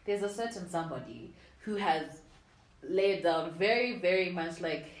 Like, there's a certain somebody who has laid down very, very much,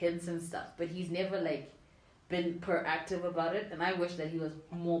 like, hints and stuff, but he's never, like, been proactive about it, and I wish that he was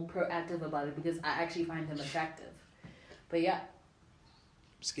more proactive about it because I actually find him attractive. But, yeah.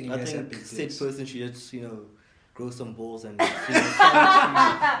 Skinny I guys have think big said dicks. person should just, grow some balls and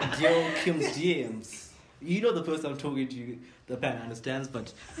start to deal Kim's DMs. You know the person I'm talking to, the pan understands,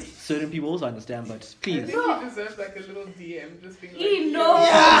 but certain people also understand, but I please. think he deserves like a little DM, just being like, No!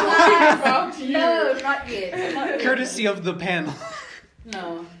 about you. No, not yet. Not yet. Courtesy of the panel.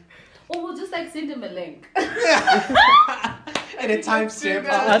 No. Or we'll just, like, send him a link. And a timestamp.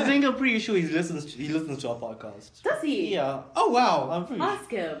 I think I'm pretty sure he listens to our podcast. Does he? Yeah, Oh wow. I'm pretty sure.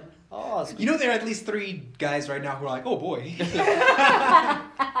 Ask him. I'll ask You know there are at least 3 guys right now who are like, oh boy.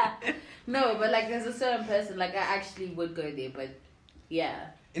 No, but, like, there's a certain person, like, I actually would go there, but, yeah.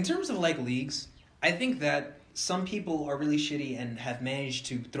 In terms of like leagues, I think that some people are really shitty and have managed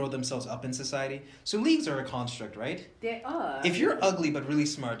to throw themselves up in society. So leagues are a construct, right? They are. If you're ugly but really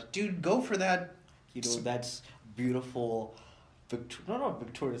smart, dude, go for that. that's beautiful. Not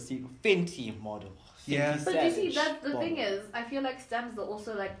Victoria's Secret, Fenty model. Yeah. Fenty But you see, Savage that's the model. thing is, I feel like standards are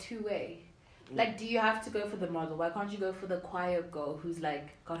also, like, two-way. Like, do you have to go for the model? Why can't you go for the quiet girl who's, like,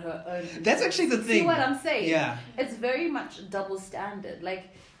 got her own... That's actually the thing. See what I'm saying? Yeah. It's very much a double standard.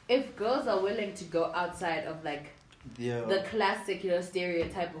 Like, if girls are willing to go outside of, like, Yeah. the classic,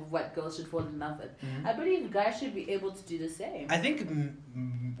 stereotype of what girls should fall in love with, Mhm. I believe guys should be able to do the same. I think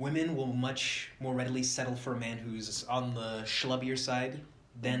women will much more readily settle for a man who's on the schlubbier side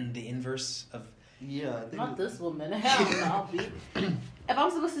than the inverse of... Yeah, I think Not this woman. Hell no, I'll be. If I'm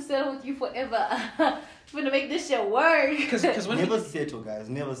supposed to settle with you forever, I'm gonna make this shit work. Because when Never settle, guys.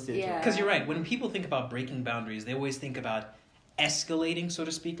 Never settle. Yeah. Because you're right. When people think about breaking boundaries, they always think about escalating, so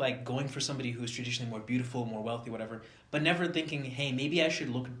to speak, like going for somebody who's traditionally more beautiful, more wealthy, whatever, but never thinking, hey, maybe I should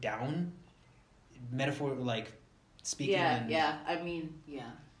look down, metaphor, like, speaking. Yeah. I mean, yeah.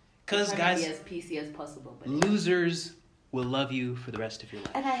 Because, Trying to guys, be as PC as possible. But losers will love you for the rest of your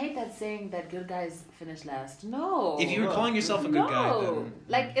life. and I hate that saying that good guys finish last. No. If you're no. calling yourself a good guy, No. then...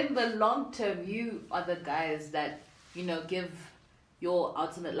 Like, in the long term, you are the guys that, give your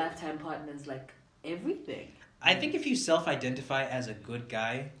ultimate lifetime partners, like, everything. I think if you self-identify as a good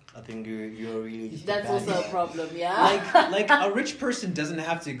guy, I think you're really. That's bad. also a problem, yeah? like a rich person doesn't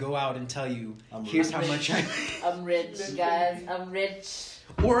have to go out and tell you, here's how much I... I'm rich, guys. I'm rich.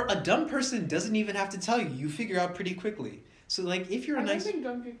 Or a dumb person doesn't even have to tell you. You figure out pretty quickly. So, like, if you're a I don't nice... think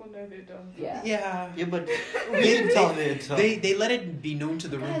dumb people know they're dumb. Yeah. Yeah. Yeah, but we didn't tell it. They let it be known to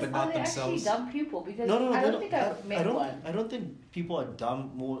the room, Guys, but not are they themselves. actually dumb people? Because No, I no, don't think I've met one. I don't think people are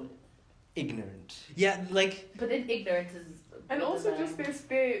dumb, more ignorant. Yeah, like... But then ignorance is... And also just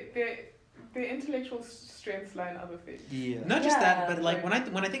their intellectual strengths lie in other things. Yeah. Not just that, Yeah, but like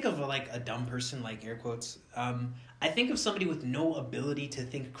right. when I think of like a dumb person, like air quotes, I think of somebody with no ability to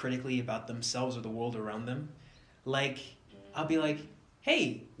think critically about themselves or the world around them. Like, I'll be like,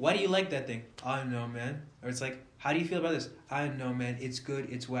 hey, why do you like that thing? I don't know, man. Or it's like, how do you feel about this? I don't know, man. It's good.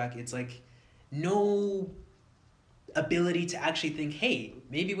 It's whack. It's like no ability to actually think, hey,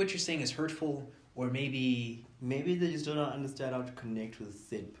 maybe what you're saying is hurtful, or maybe they just don't understand how to connect with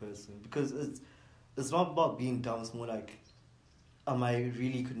said person, because it's not about being dumb. It's more like, am I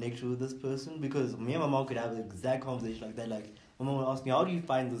really connected with this person? Because me and my mom could have an exact conversation like that. Like, my mom would ask me, how do you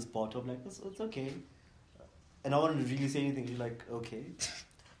find this bottle? I'm like, it's okay. And I wanted to really say anything. She's like, okay.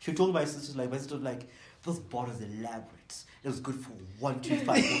 She told my sister, like, this bottle is elaborate. It was good for 1, 2, 5,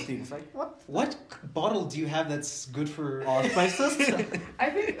 4 things. Like, what? what bottle do you have that's good for... My sister. I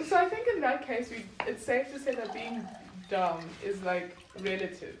think in that case, it's safe to say that being dumb is like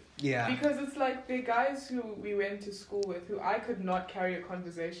relative. Yeah. Because it's like the guys who we went to school with who I could not carry a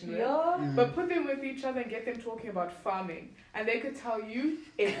conversation with. Yeah. But put them with each other and get them talking about farming, and they could tell you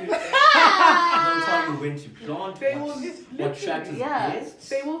everything. They'll tell you when to plant, They will what track is Yeah. best.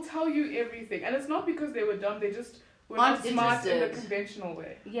 They will tell you everything, and it's not because they were dumb. They just were Aren't not smart in the interested. conventional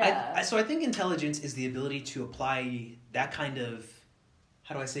way. Yeah. So I think intelligence is the ability to apply that kind of,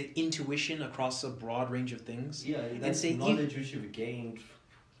 how do I say, intuition across a broad range of things. Yeah, that's say you- knowledge which you've gained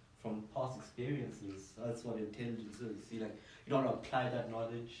from past experiences. That's what intelligence is. You like you don't apply that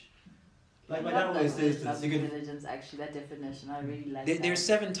knowledge. Like my dad always says this. You can Intelligence, actually, that definition, I really like There, that. there's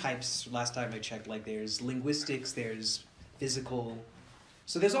 7 types last time I checked. Like there's linguistics, there's physical.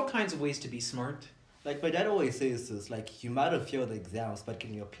 So there's all kinds of ways to be smart. like my dad always says this. Like you might have failed the exams, but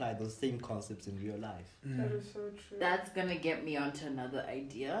can you apply those same concepts in real life? That is so true. That's gonna get me onto another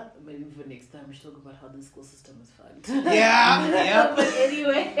idea. Maybe for next time we should talk about how the school system is fucked. Yeah, yeah. But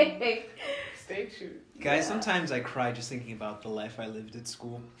anyway. Stay tuned. Guys, sometimes I cry just thinking about the life I lived at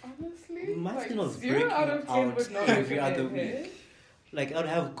school. Honestly, My like skin was 0 breaking out of 10 out would not every recommend other it. week. Like I'd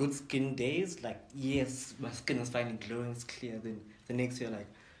have good skin days. Like yes, my skin is finally glowing, it's clear. Then the next year, like,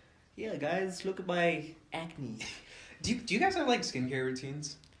 yeah, guys, look at my acne. Do you guys have like skincare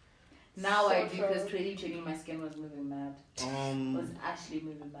routines? Now I So do, because true. 2020 my skin was moving mad. Was actually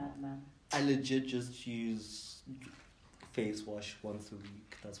moving mad, man. I legit just use face wash once a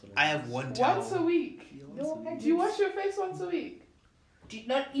week. That's what I I have use. one towel. Once a week. Yeah, No, once a week. Do you wash your face once a week? Do you,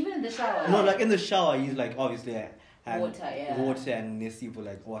 not even in the shower. No, like in the shower, I use like obviously I had Water, yeah. water and Nessie will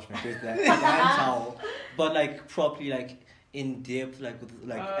like wash my face with that hand towel, but like properly like in depth like with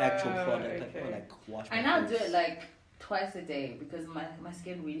like actual product like okay. or, like wash. My I now face. do it like twice a day because my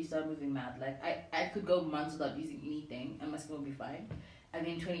skin really started moving mad. Like I could go months without using anything and my skin would be fine. And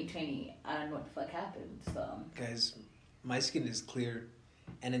then 2020, I don't know what the fuck happened. So Guys, my skin is clear.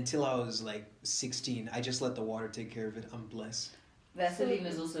 And until I was like 16, I just let the water take care of it. I'm blessed. Vaseline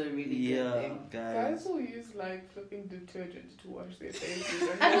is also a really good Yeah, thing. Guys will use like flipping detergent to wash their faces.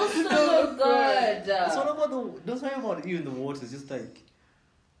 And they'll also still look good. It's not about the. That's not about even the water. It's just like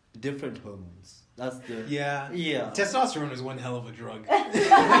different hormones. That's the. Yeah. Yeah. Testosterone is one hell of a drug.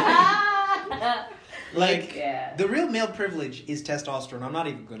 Like yeah. The real male privilege is testosterone. I'm not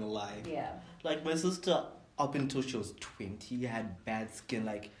even going to lie. Yeah. like my sister up until she was 20 had bad skin.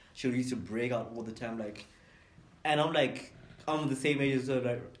 Like she used to break out all the time. Like, and I'm like I'm the same age as her.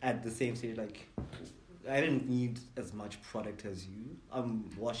 Like, at the same stage. Like I didn't need as much product as you. I'm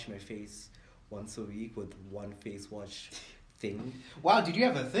washing my face once a week with one face wash thing. Wow, did you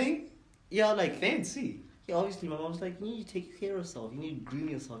have a thing? Yeah, like Fancy. yeah, obviously my mom's like, you need to take care of yourself. You need to groom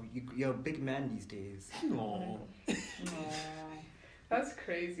yourself. You're a big man these days. Aww. That's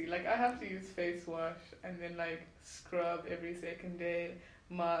crazy. Like I have to use face wash and then like scrub every second day,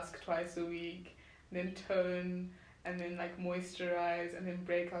 mask twice a week, then tone, and then like moisturize, and then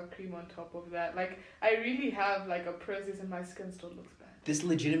breakout cream on top of that. Like I really have like a process, and my skin still looks bad. This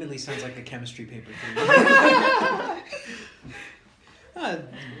legitimately sounds like a chemistry paper to me.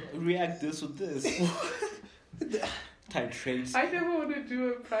 React this with this. Titrate. I never want to do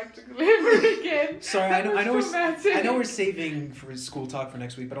a practical ever again. Sorry, That I know was we're traumatic. I know we're saving for school talk for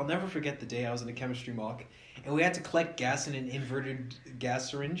next week, but I'll never forget the day I was in a chemistry mock and we had to collect gas in an inverted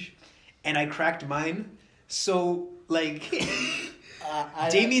gas syringe, and I cracked mine. So like,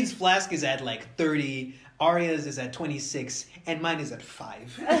 Damien's flask is at like 30, Arya's is at 26, and mine is at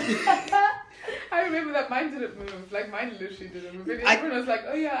 5. I remember that mine didn't move. Like mine literally didn't move. And I- everyone was like,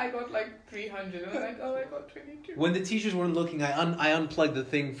 "Oh yeah, I got like 300," and I was like, "Oh, I got 22." When the teachers weren't looking, I unplugged the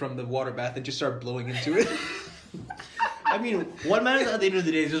thing from the water bath and just started blowing into it. I mean, what matters at the end of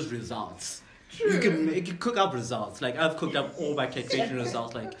the day is just results. True. You can cook up results. Like I've cooked up all my calculation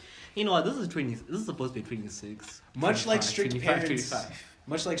results. Like, you know what? This is 20. This is supposed to be 26. Much like 25, strict 25, parents. 25.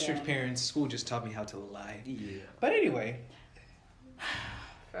 Much like strict Yeah. parents, school just taught me how to lie. Yeah. But anyway,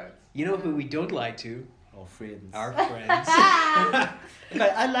 Facts. you know who we don't lie to? Our friends. Our friends.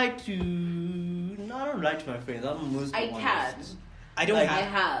 Like, I like to. No, I don't lie to my friends. I'm most I honest. can. I don't Like, I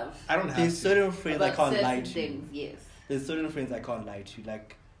have. have. I don't have. There's to. certain friends I About can't certain lie to. things, yes. There's certain friends I can't lie to.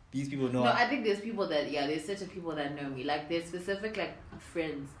 Like these people know. No, I think there's people that, there's certain people that know me. Like, there's specific, like,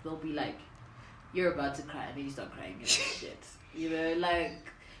 friends. They'll be like, you're about to cry, and then you start crying and shit. You know, like,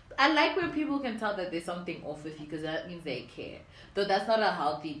 I like when people can tell that there's something off with you, because that means they care. Though that's not a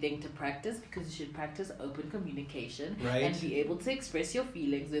healthy thing to practice, because you should practice open communication Right. and be able to express your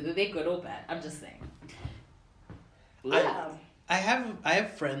feelings, whether they're good or bad. I'm just saying. I- Yeah. I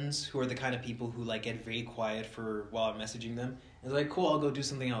have friends who are the kind of people who like get very quiet for while I'm messaging them. It's like, cool, I'll go do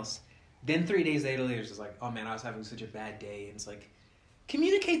something else. Then 3 days later, it's just like, oh man, I was having such a bad day. And it's like,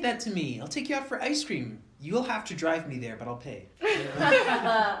 communicate that to me. I'll take you out for ice cream. You'll have to drive me there, but I'll pay.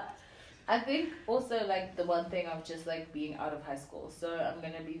 I think also like the one thing of just like being out of high school. So I'm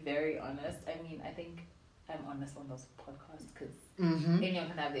gonna be very honest. I mean, I think I'm honest on those podcasts because anyone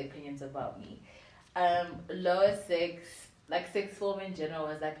can have their opinions about me. Lower sixth form in general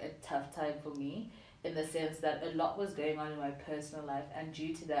was like a tough time for me in the sense that a lot was going on in my personal life, and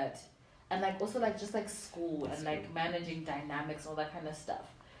due to that, and like also like just like school and like managing dynamics and all that kind of stuff.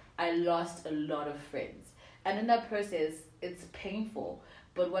 I lost a lot of friends. And in that process, it's painful.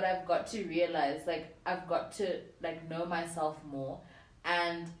 But what I've got to realize, like, I've got to, like, know myself more.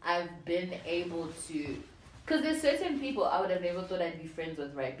 And I've been able to... Because there's certain people I would have never thought I'd be friends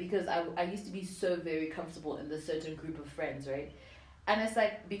with, right? Because I used to be so very comfortable in this certain group of friends, right? And it's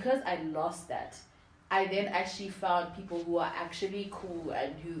like, because I lost that, I then actually found people who are actually cool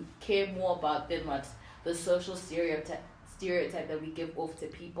and who care more about than what the social stereotype that we give off to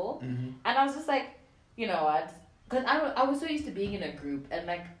people. Mm-hmm. And I was just like, you know what? Because I was so used to being in a group, and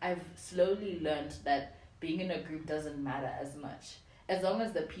like I've slowly learned that being in a group doesn't matter as much as long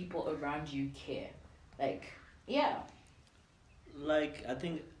as the people around you care. Like, yeah. Like, I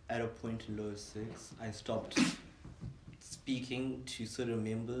think at a point in lower 6, I stopped speaking to certain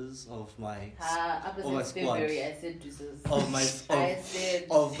members of my Up my since squad. February, I said juices.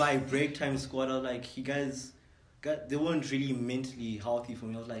 of my break time squad. I was like, you guys, they weren't really mentally healthy for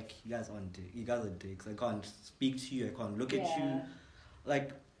me. I was like, you guys are dicks. I can't speak to you. I can't look at you.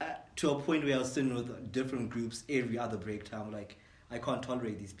 Like, to a point where I was sitting with different groups every other break time. Like, I can't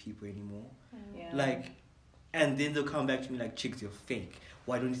tolerate these people anymore. Yeah. Like, and then they'll come back to me like, chicks, you're fake.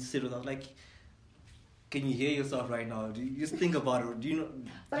 Why don't you sit with us? Like, can you hear yourself right now? Do you just think about it? Do you not?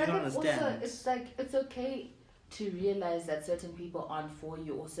 But do you I not think understand? also it's like it's okay to realize that certain people aren't for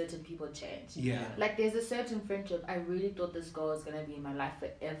you or certain people change. Yeah. Like there's a certain friendship. I really thought this girl was gonna be in my life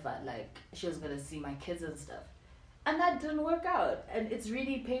forever. Like she was gonna see my kids and stuff, and that didn't work out. And it's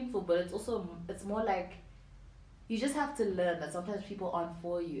really painful. But it's more like you just have to learn that sometimes people aren't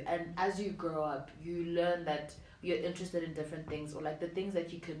for you. And as you grow up, you learn that you're interested in different things, or like the things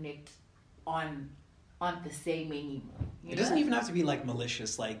that you connect on aren't the same anymore. It doesn't even have to be like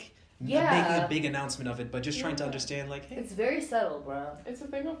malicious, like making a big announcement of it, but just trying to understand, like, hey. It's very subtle, bro. It's a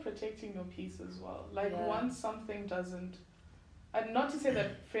thing of protecting your peace as well. Like once something doesn't, and not to say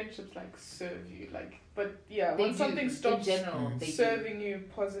that friendships like serve you, like, but yeah, once something stops in general, serving you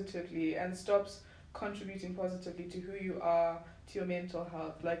positively and stops contributing positively to who you are, to your mental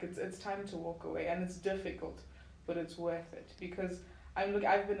health, like it's time to walk away, and it's difficult, but it's worth it because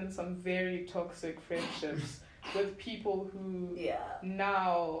I've been in some very toxic friendships with people who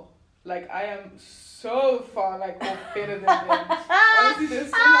now, like, I am so far like off better than them. Honestly,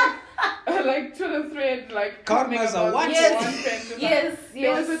 there's so like Twitter thread like Karma's a what? Yes.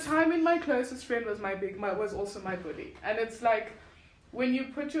 There was a time when my closest friend was also my bully, and it's like when you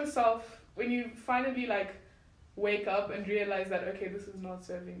finally like wake up and realize that okay, this is not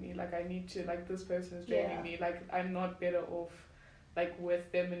serving me. Like I need to, like, this person is draining me. Like I'm not better off like with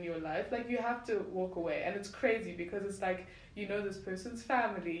them in your life. Like you have to walk away, and it's crazy because it's like, you know, this person's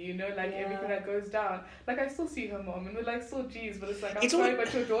family, you know, like everything that goes down. Like I still see her mom and we're like still G's, but it's like I'm sorry,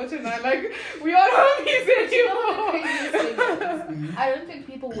 but your daughter and I, like, we aren't homies anymore. I don't think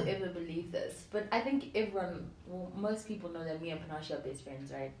people will ever believe this, but I think most people know that me and Panache are best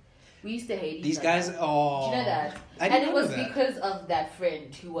friends, right? We used to hate these each guys. other. Oh, Do you know that? And it was because of that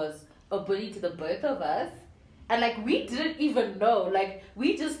friend who was a bully to the both of us. And like we didn't even know, like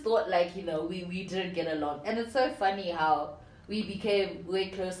we just thought, like, you know, we didn't get along. And it's so funny how we became way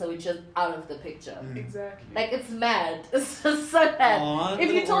closer with just out of the picture. Exactly. Like it's mad. It's just so mad. Aww, if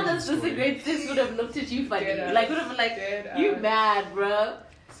you told us this in grade 6, would have looked at you funny. Like would have been like, you mad, bro.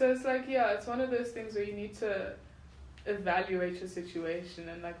 So it's like, yeah, it's one of those things where you need to evaluate your situation,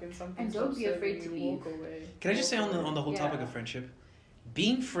 and like when something and don't be afraid to walk away. Can I just say on the whole topic of friendship,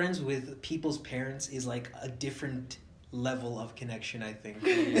 being friends with people's parents is like a different level of connection, I think.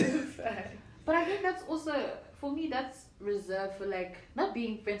 But I think that's also, for me, that's reserved for like not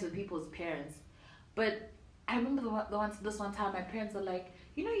being friends with people's parents. But I remember this one time my parents were like,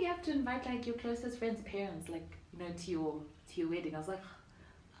 you know, you have to invite like your closest friend's parents, like, you know, to your wedding. I was like,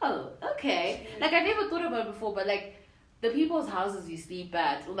 oh, okay. Like I never thought about it before, but like the people's houses you sleep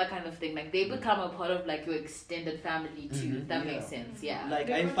at, all that kind of thing, like they become a part of like your extended family too, if that makes sense. Yeah. Like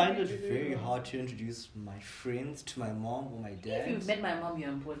I find it very hard to introduce my friends to my mom or my dad. If you've met my mom,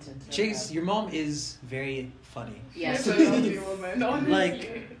 you're important. Chase, your mom is very funny. Yeah. She's a lovely woman,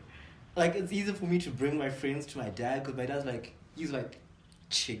 honestly. Like it's easy for me to bring my friends to my dad because my dad's like, he's like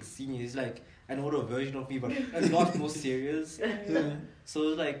chick senior. He's like an older version of me, but a lot more serious. So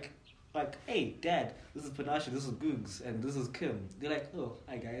it's like, hey, Dad, this is Panache, this is Googs, and this is Kim. They're like, oh,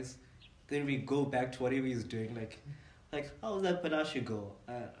 hi guys. Then we go back to whatever he's doing, like, how's that Panache go?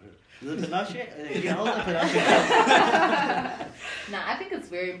 Is it Panache? Yeah, how's that Panache go? Now, I think it's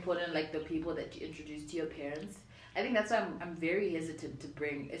very important, like the people that you introduce to your parents. I think that's why I'm very hesitant to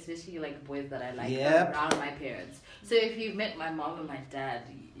bring, especially like boys that I like, around my parents. So if you've met my mom and my dad,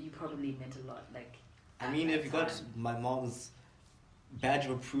 you probably met a lot. Like, I mean, if you got my mom's badge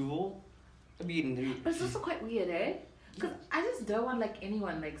of approval. I mean, But it's also quite weird, eh? Because I just don't want like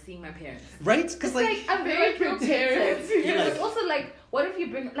anyone like seeing my parents. Right? Because It's like I'm very protective. parents. Yeah, Yeah. but also like, what if you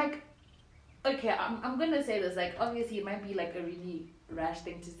bring like, okay, I'm gonna say this, like obviously it might be like a really rash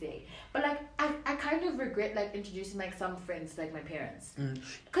thing to say, but like I kind of regret like introducing like some friends to like my parents,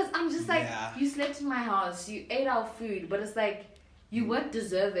 because I'm just like, Yeah. you slept in my house, you ate our food, but it's like you weren't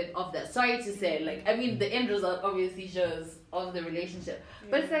deserving of that. Sorry to say, like I mean the end result obviously shows of the relationship,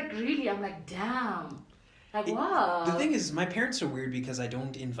 but it's like really I'm like damn. Like, wow. The thing is, my parents are weird because I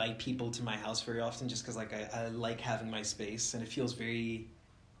don't invite people to my house very often just because like I like having my space and it feels very...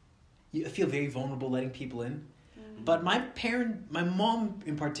 I feel very vulnerable letting people in. But my mom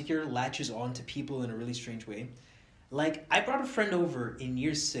in particular latches on to people in a really strange way. Like, I brought a friend over in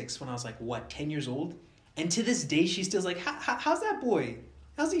year 6 when I was like, 10 years old? And to this day, she's still like, how's that boy?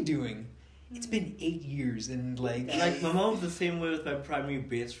 How's he doing? It's been 8 years and like... Like, my mom's the same way with my primary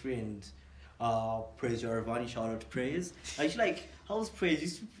best friend. Praise Yaravani, shout out to Praise. Like, she's like, how's Praise?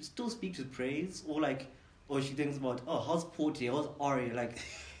 You still speak to Praise? Or she thinks about, how's Porty? How's Ari? Like,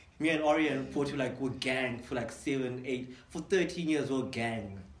 me and Ari and Porty were gang for like 7, 8, for 13 years we're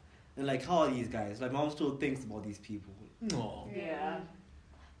gang. And like, how are these guys? Like, mom still thinks about these people. Aww. Yeah.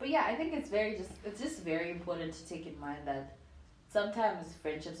 But yeah, I think it's just very important to take in mind that sometimes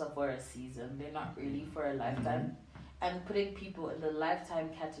friendships are for a season. They're not really for a lifetime. And putting people in the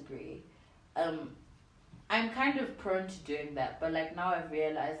lifetime category, I'm kind of prone to doing that. But like now I've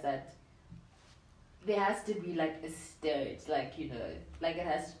realized that there has to be like a stage, like, you know, like it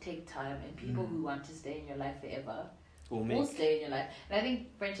has to take time, and people who want to stay in your life forever will stay in your life. And I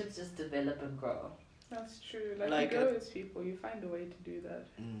think friendships just develop and grow. That's true. Like you go as people, you find a way to do that.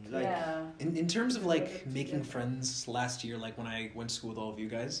 Yeah. In terms of like making friends last year, like when I went to school with all of you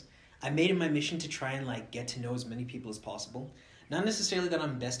guys, I made it my mission to try and like get to know as many people as possible. Not necessarily that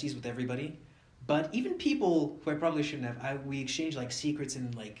I'm besties with everybody, but even people who I probably shouldn't have, we exchange like secrets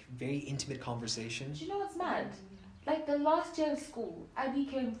and like very intimate conversations. Do you know what's mad? Like the last year of school, I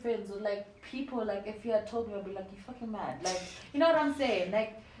became friends with like people, like if you had told me, I'd be like, you fucking mad. Like, you know what I'm saying?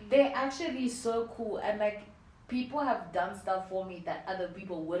 Like, they're actually so cool, and like people have done stuff for me that other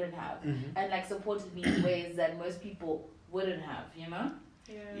people wouldn't have, and like supported me in ways that most people wouldn't have, you know?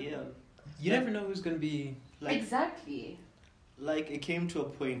 Yeah. You never know who's gonna be... Like, exactly. Like, it came to a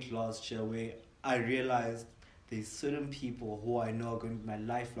point last year where I realized there's certain people who I know are going to be my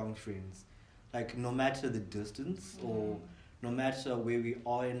lifelong friends. Like, no matter the distance or no matter where we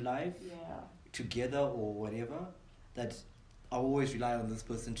are in life, together or whatever, that I always rely on this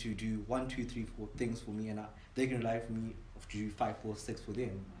person to do 1, 2, 3, 4 things for me, and they can rely on me to do 5, 4, 6 for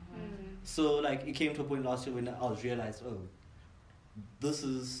them. So, like, it came to a point last year when I was realized, this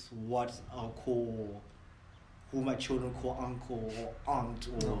is what I'll call, who my children call uncle or aunt,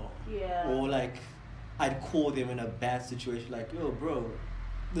 or like, I'd call them in a bad situation, like, yo, bro,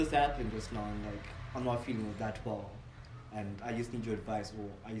 this happened just now, and like, I'm not feeling that well, and I just need your advice, or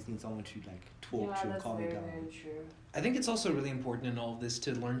I just need someone to like talk to, calm me down. Very true. I think it's also really important in all of this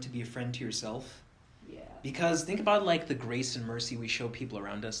to learn to be a friend to yourself. Yeah. Because think about like the grace and mercy we show people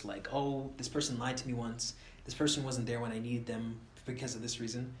around us, like, oh, this person lied to me once, this person wasn't there when I needed them because of this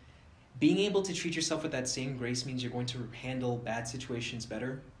reason. Being able to treat yourself with that same grace means you're going to handle bad situations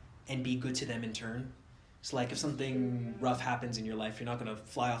better and be good to them in turn. So like if something rough happens in your life, you're not going to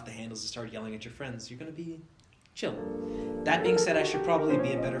fly off the handles and start yelling at your friends. You're going to be chill. That being said, I should probably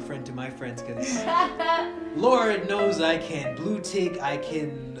be a better friend to my friends because Lord knows I can blue tick, I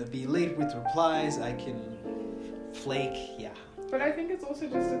can be late with replies, I can flake, yeah. But I think it's also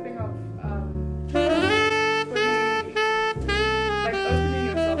just a thing of like opening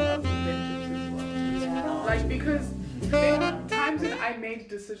yourself up to friendships as well. Like, because there were times when I made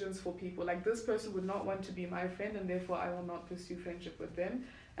decisions for people, like this person would not want to be my friend and therefore I will not pursue friendship with them,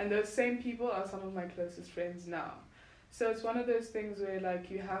 and those same people are some of my closest friends now. So it's one of those things where like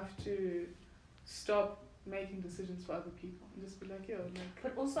you have to stop making decisions for other people and just be like, yo, like.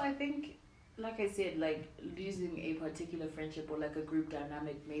 But also I think, like I said, like losing a particular friendship or like a group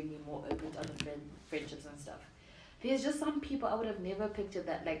dynamic made me more open to other friendships and stuff. There's just some people I would have never pictured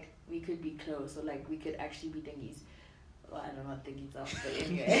that like we could be close or like we could actually be thingies. Well, I don't know what thingies are, but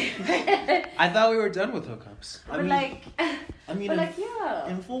anyway. I thought we were done with hookups. But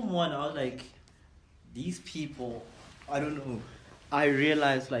in Form 1, I was like, these people, I don't know. I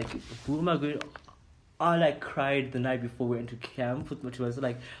realized like, who am I going? I like cried the night before we went to camp with my was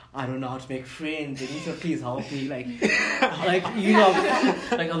like, I don't know how to make friends. Anita, please help me. Like you know,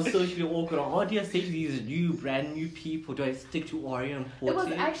 like I'm socially awkward. What do I say to these brand new people? Do I stick to Ori and Porty? It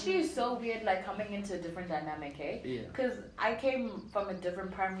was actually so weird, like coming into a different dynamic, eh? Yeah. Because I came from a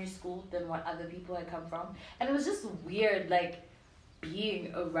different primary school than what other people had come from, and it was just weird, like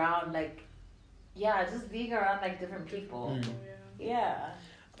being around, like just being around like different people. Yeah.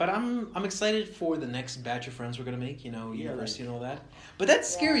 But I'm excited for the next batch of friends we're gonna make. You know, university and all that. But that's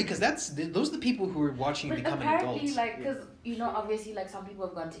scary because those are the people who are watching you becoming apparently, adults. like, because you know, obviously, like some people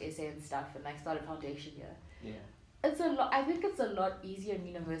have gone to SA and stuff and like started foundation year. Yeah. It's a lot. I think it's a lot easier in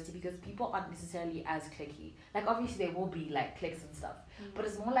university because people aren't necessarily as cliquey. Like obviously there will be like cliques and stuff, but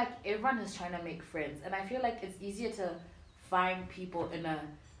it's more like everyone is trying to make friends, and I feel like it's easier to find people in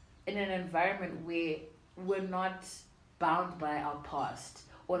an environment where we're not bound by our past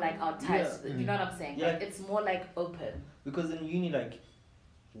or like our ties. Yeah. You know what I'm saying? Yeah. Like it's more like open. Because in uni, like,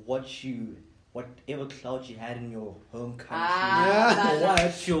 whatever clout you had in your home country, or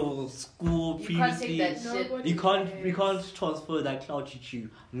at your school You previously, can't take that shit. you can't transfer that clout that you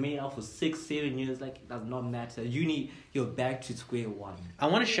made out for 6-7 years. Like, it does not matter. Uni, you're back to square one. I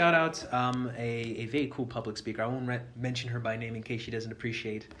want to shout out a very cool public speaker. I won't mention her by name in case she doesn't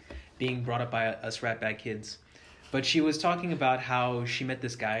appreciate being brought up by us rat bag kids. But she was talking about how she met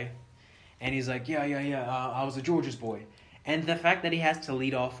this guy, and he's like, I was a George's boy. And the fact that he has to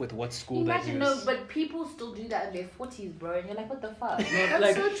lead off with what school that he was... but people still do that in their 40s, bro, and you're like, what the fuck?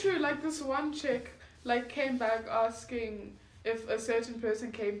 That's so true. Like this one chick, like came back asking if a certain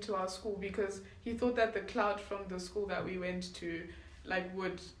person came to our school because he thought that the clout from the school that we went to, like,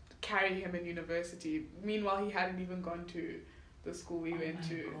 would carry him in university. Meanwhile, he hadn't even gone to the school we went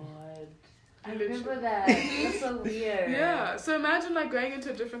to. God. I remember that. That's so weird. Yeah. So imagine like going into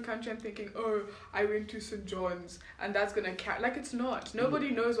a different country and thinking, oh, I went to St. John's and that's gonna carry. Like it's not.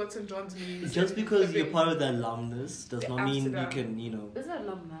 Nobody knows what St. John's means. Just because you're part of the alumnus does not mean you Amsterdam. can, you know. Is it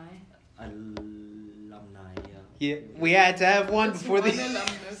alumni? Alumni, yeah. Yeah, we had to have one It's before one the...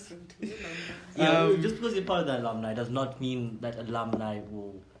 alumnus and two alumni. Yeah, just because you're part of the alumni does not mean that alumni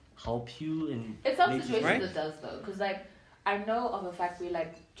will help you in. In some later- situations right? it does though, because like I know of a fact where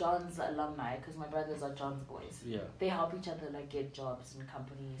like John's alumni, because my brothers are John's boys. Yeah. They help each other like get jobs in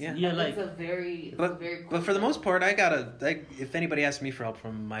companies. Yeah. Yeah, Like, like. it's a very But cool for the thing. most part, I gotta... Like, if anybody asks me for help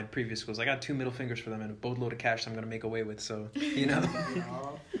from my previous schools, I got 2 middle fingers for them and a boatload of cash I'm gonna make away with, so, you know. Yeah.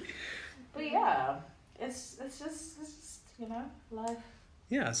 But yeah, it's just you know, life.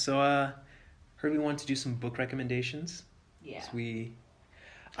 Yeah, so, heard we want to do some book recommendations. Yeah. So we...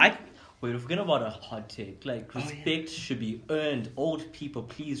 Wait, we're forgetting about a hot take. Like, Oh, yeah. respect should be earned. Old people,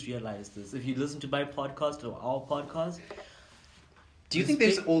 please realize this. If you listen to my podcast or our podcast, Do you think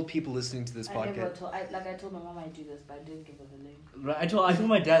there's old people listening to this I never podcast? told. I told my mom I do this, but I didn't give her the link. right? I told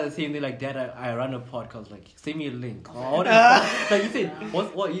my dad the same thing. Like, Dad, I run a podcast. Like, send me a link. Like you said,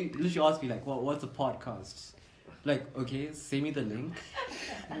 what you literally asked me like, what's a podcast? Like, okay, send me the link.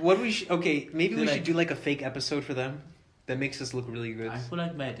 What we should... Okay, maybe we Like- should do like a fake episode for them that makes us look really good. I feel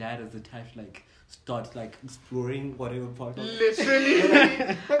like my dad is the type to like start like exploring whatever podcast.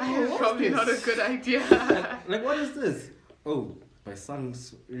 Literally. What's Probably this? not a good idea. Like, what is this? Oh, my son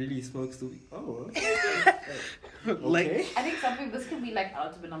really smokes the. Oh. Like- Okay. I think something this could be like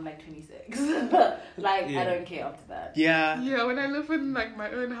out when I'm like 26. Like Yeah. I don't care after that. Yeah. Yeah, when I live in like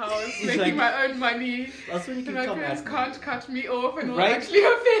my own house, It's making like- my own money, That's when you and can my come parents at me. can't cut me off and will Right? actually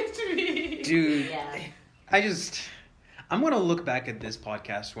affect me. Dude, Yeah. I'm gonna look back at this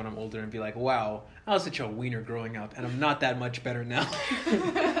podcast when I'm older and be like, wow, I was such a wiener growing up, and I'm not that much better now.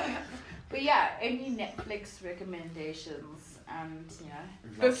 But yeah, any Netflix recommendations and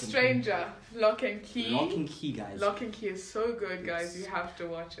The Stranger, Lock and Key. Lock and Key, guys. Lock and Key is so good, guys. You have to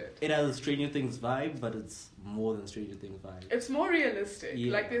watch it. It has a Stranger Things vibe, but it's more than Stranger Things vibe. It's more realistic.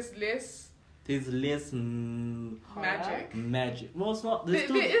 Yeah. Like there's less There's less magic. magic. Well, it's not. There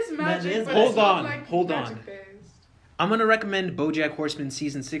is magic, there's but Hold it's not on, like hold magic on. based. I'm gonna recommend BoJack Horseman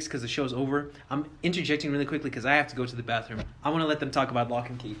season 6 because the show's over. I'm interjecting really quickly because I have to go to the bathroom. I want to let them talk about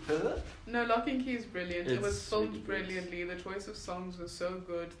Lock and Key. No, Lock and Key is brilliant. It was It's filmed really good. brilliantly. The choice of songs was so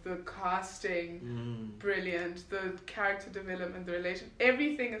good. The casting, brilliant. The character development, the relation,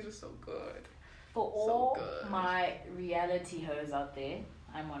 everything is just so good. For So all good. my reality hoes out there,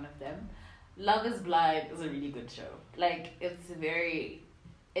 I'm one of them. Love is Blind is a really good show. Like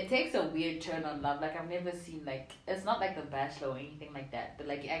it takes a weird turn on love. Like I've never seen it's not like The Bachelor or anything like that, but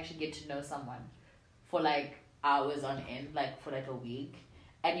like you actually get to know someone for like hours on end, like for like a week,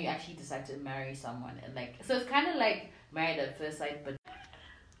 and you actually decide to marry someone, and like so it's kind of like Married at First Sight, but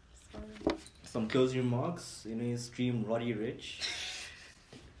some closing remarks. Stream Roddy Rich.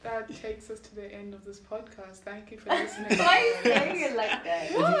 That takes us to the end of this podcast. Thank you for listening. Why are you saying it like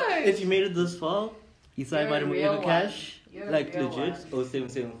that? What? If you made it this far, Eastside You're a Vitamin real Eva Cash. You're a Like real legit. one.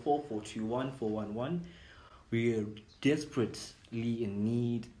 0774 421 411. We're desperately in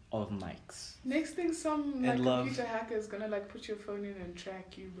need of mics. Next thing, some like And love. computer hacker is gonna like put your phone in and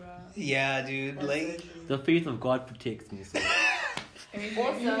track you, bruh. Yeah, dude. That's Like, so true. The faith of God protects me. So.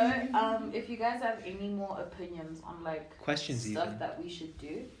 Also, if you guys have any more opinions on like questions stuff even. that we should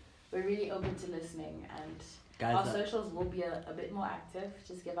do, we're really open to listening, and Guys, our socials will be a bit more active.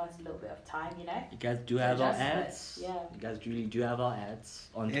 Just give us a little bit of time, you know. you guys do to have our adjust it. ads. Yeah. You guys really do have our ads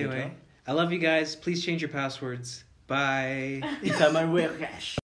on Anyway, Twitter. I love you guys. Please change your passwords. Bye. Eastside Vitamin Eva Cash.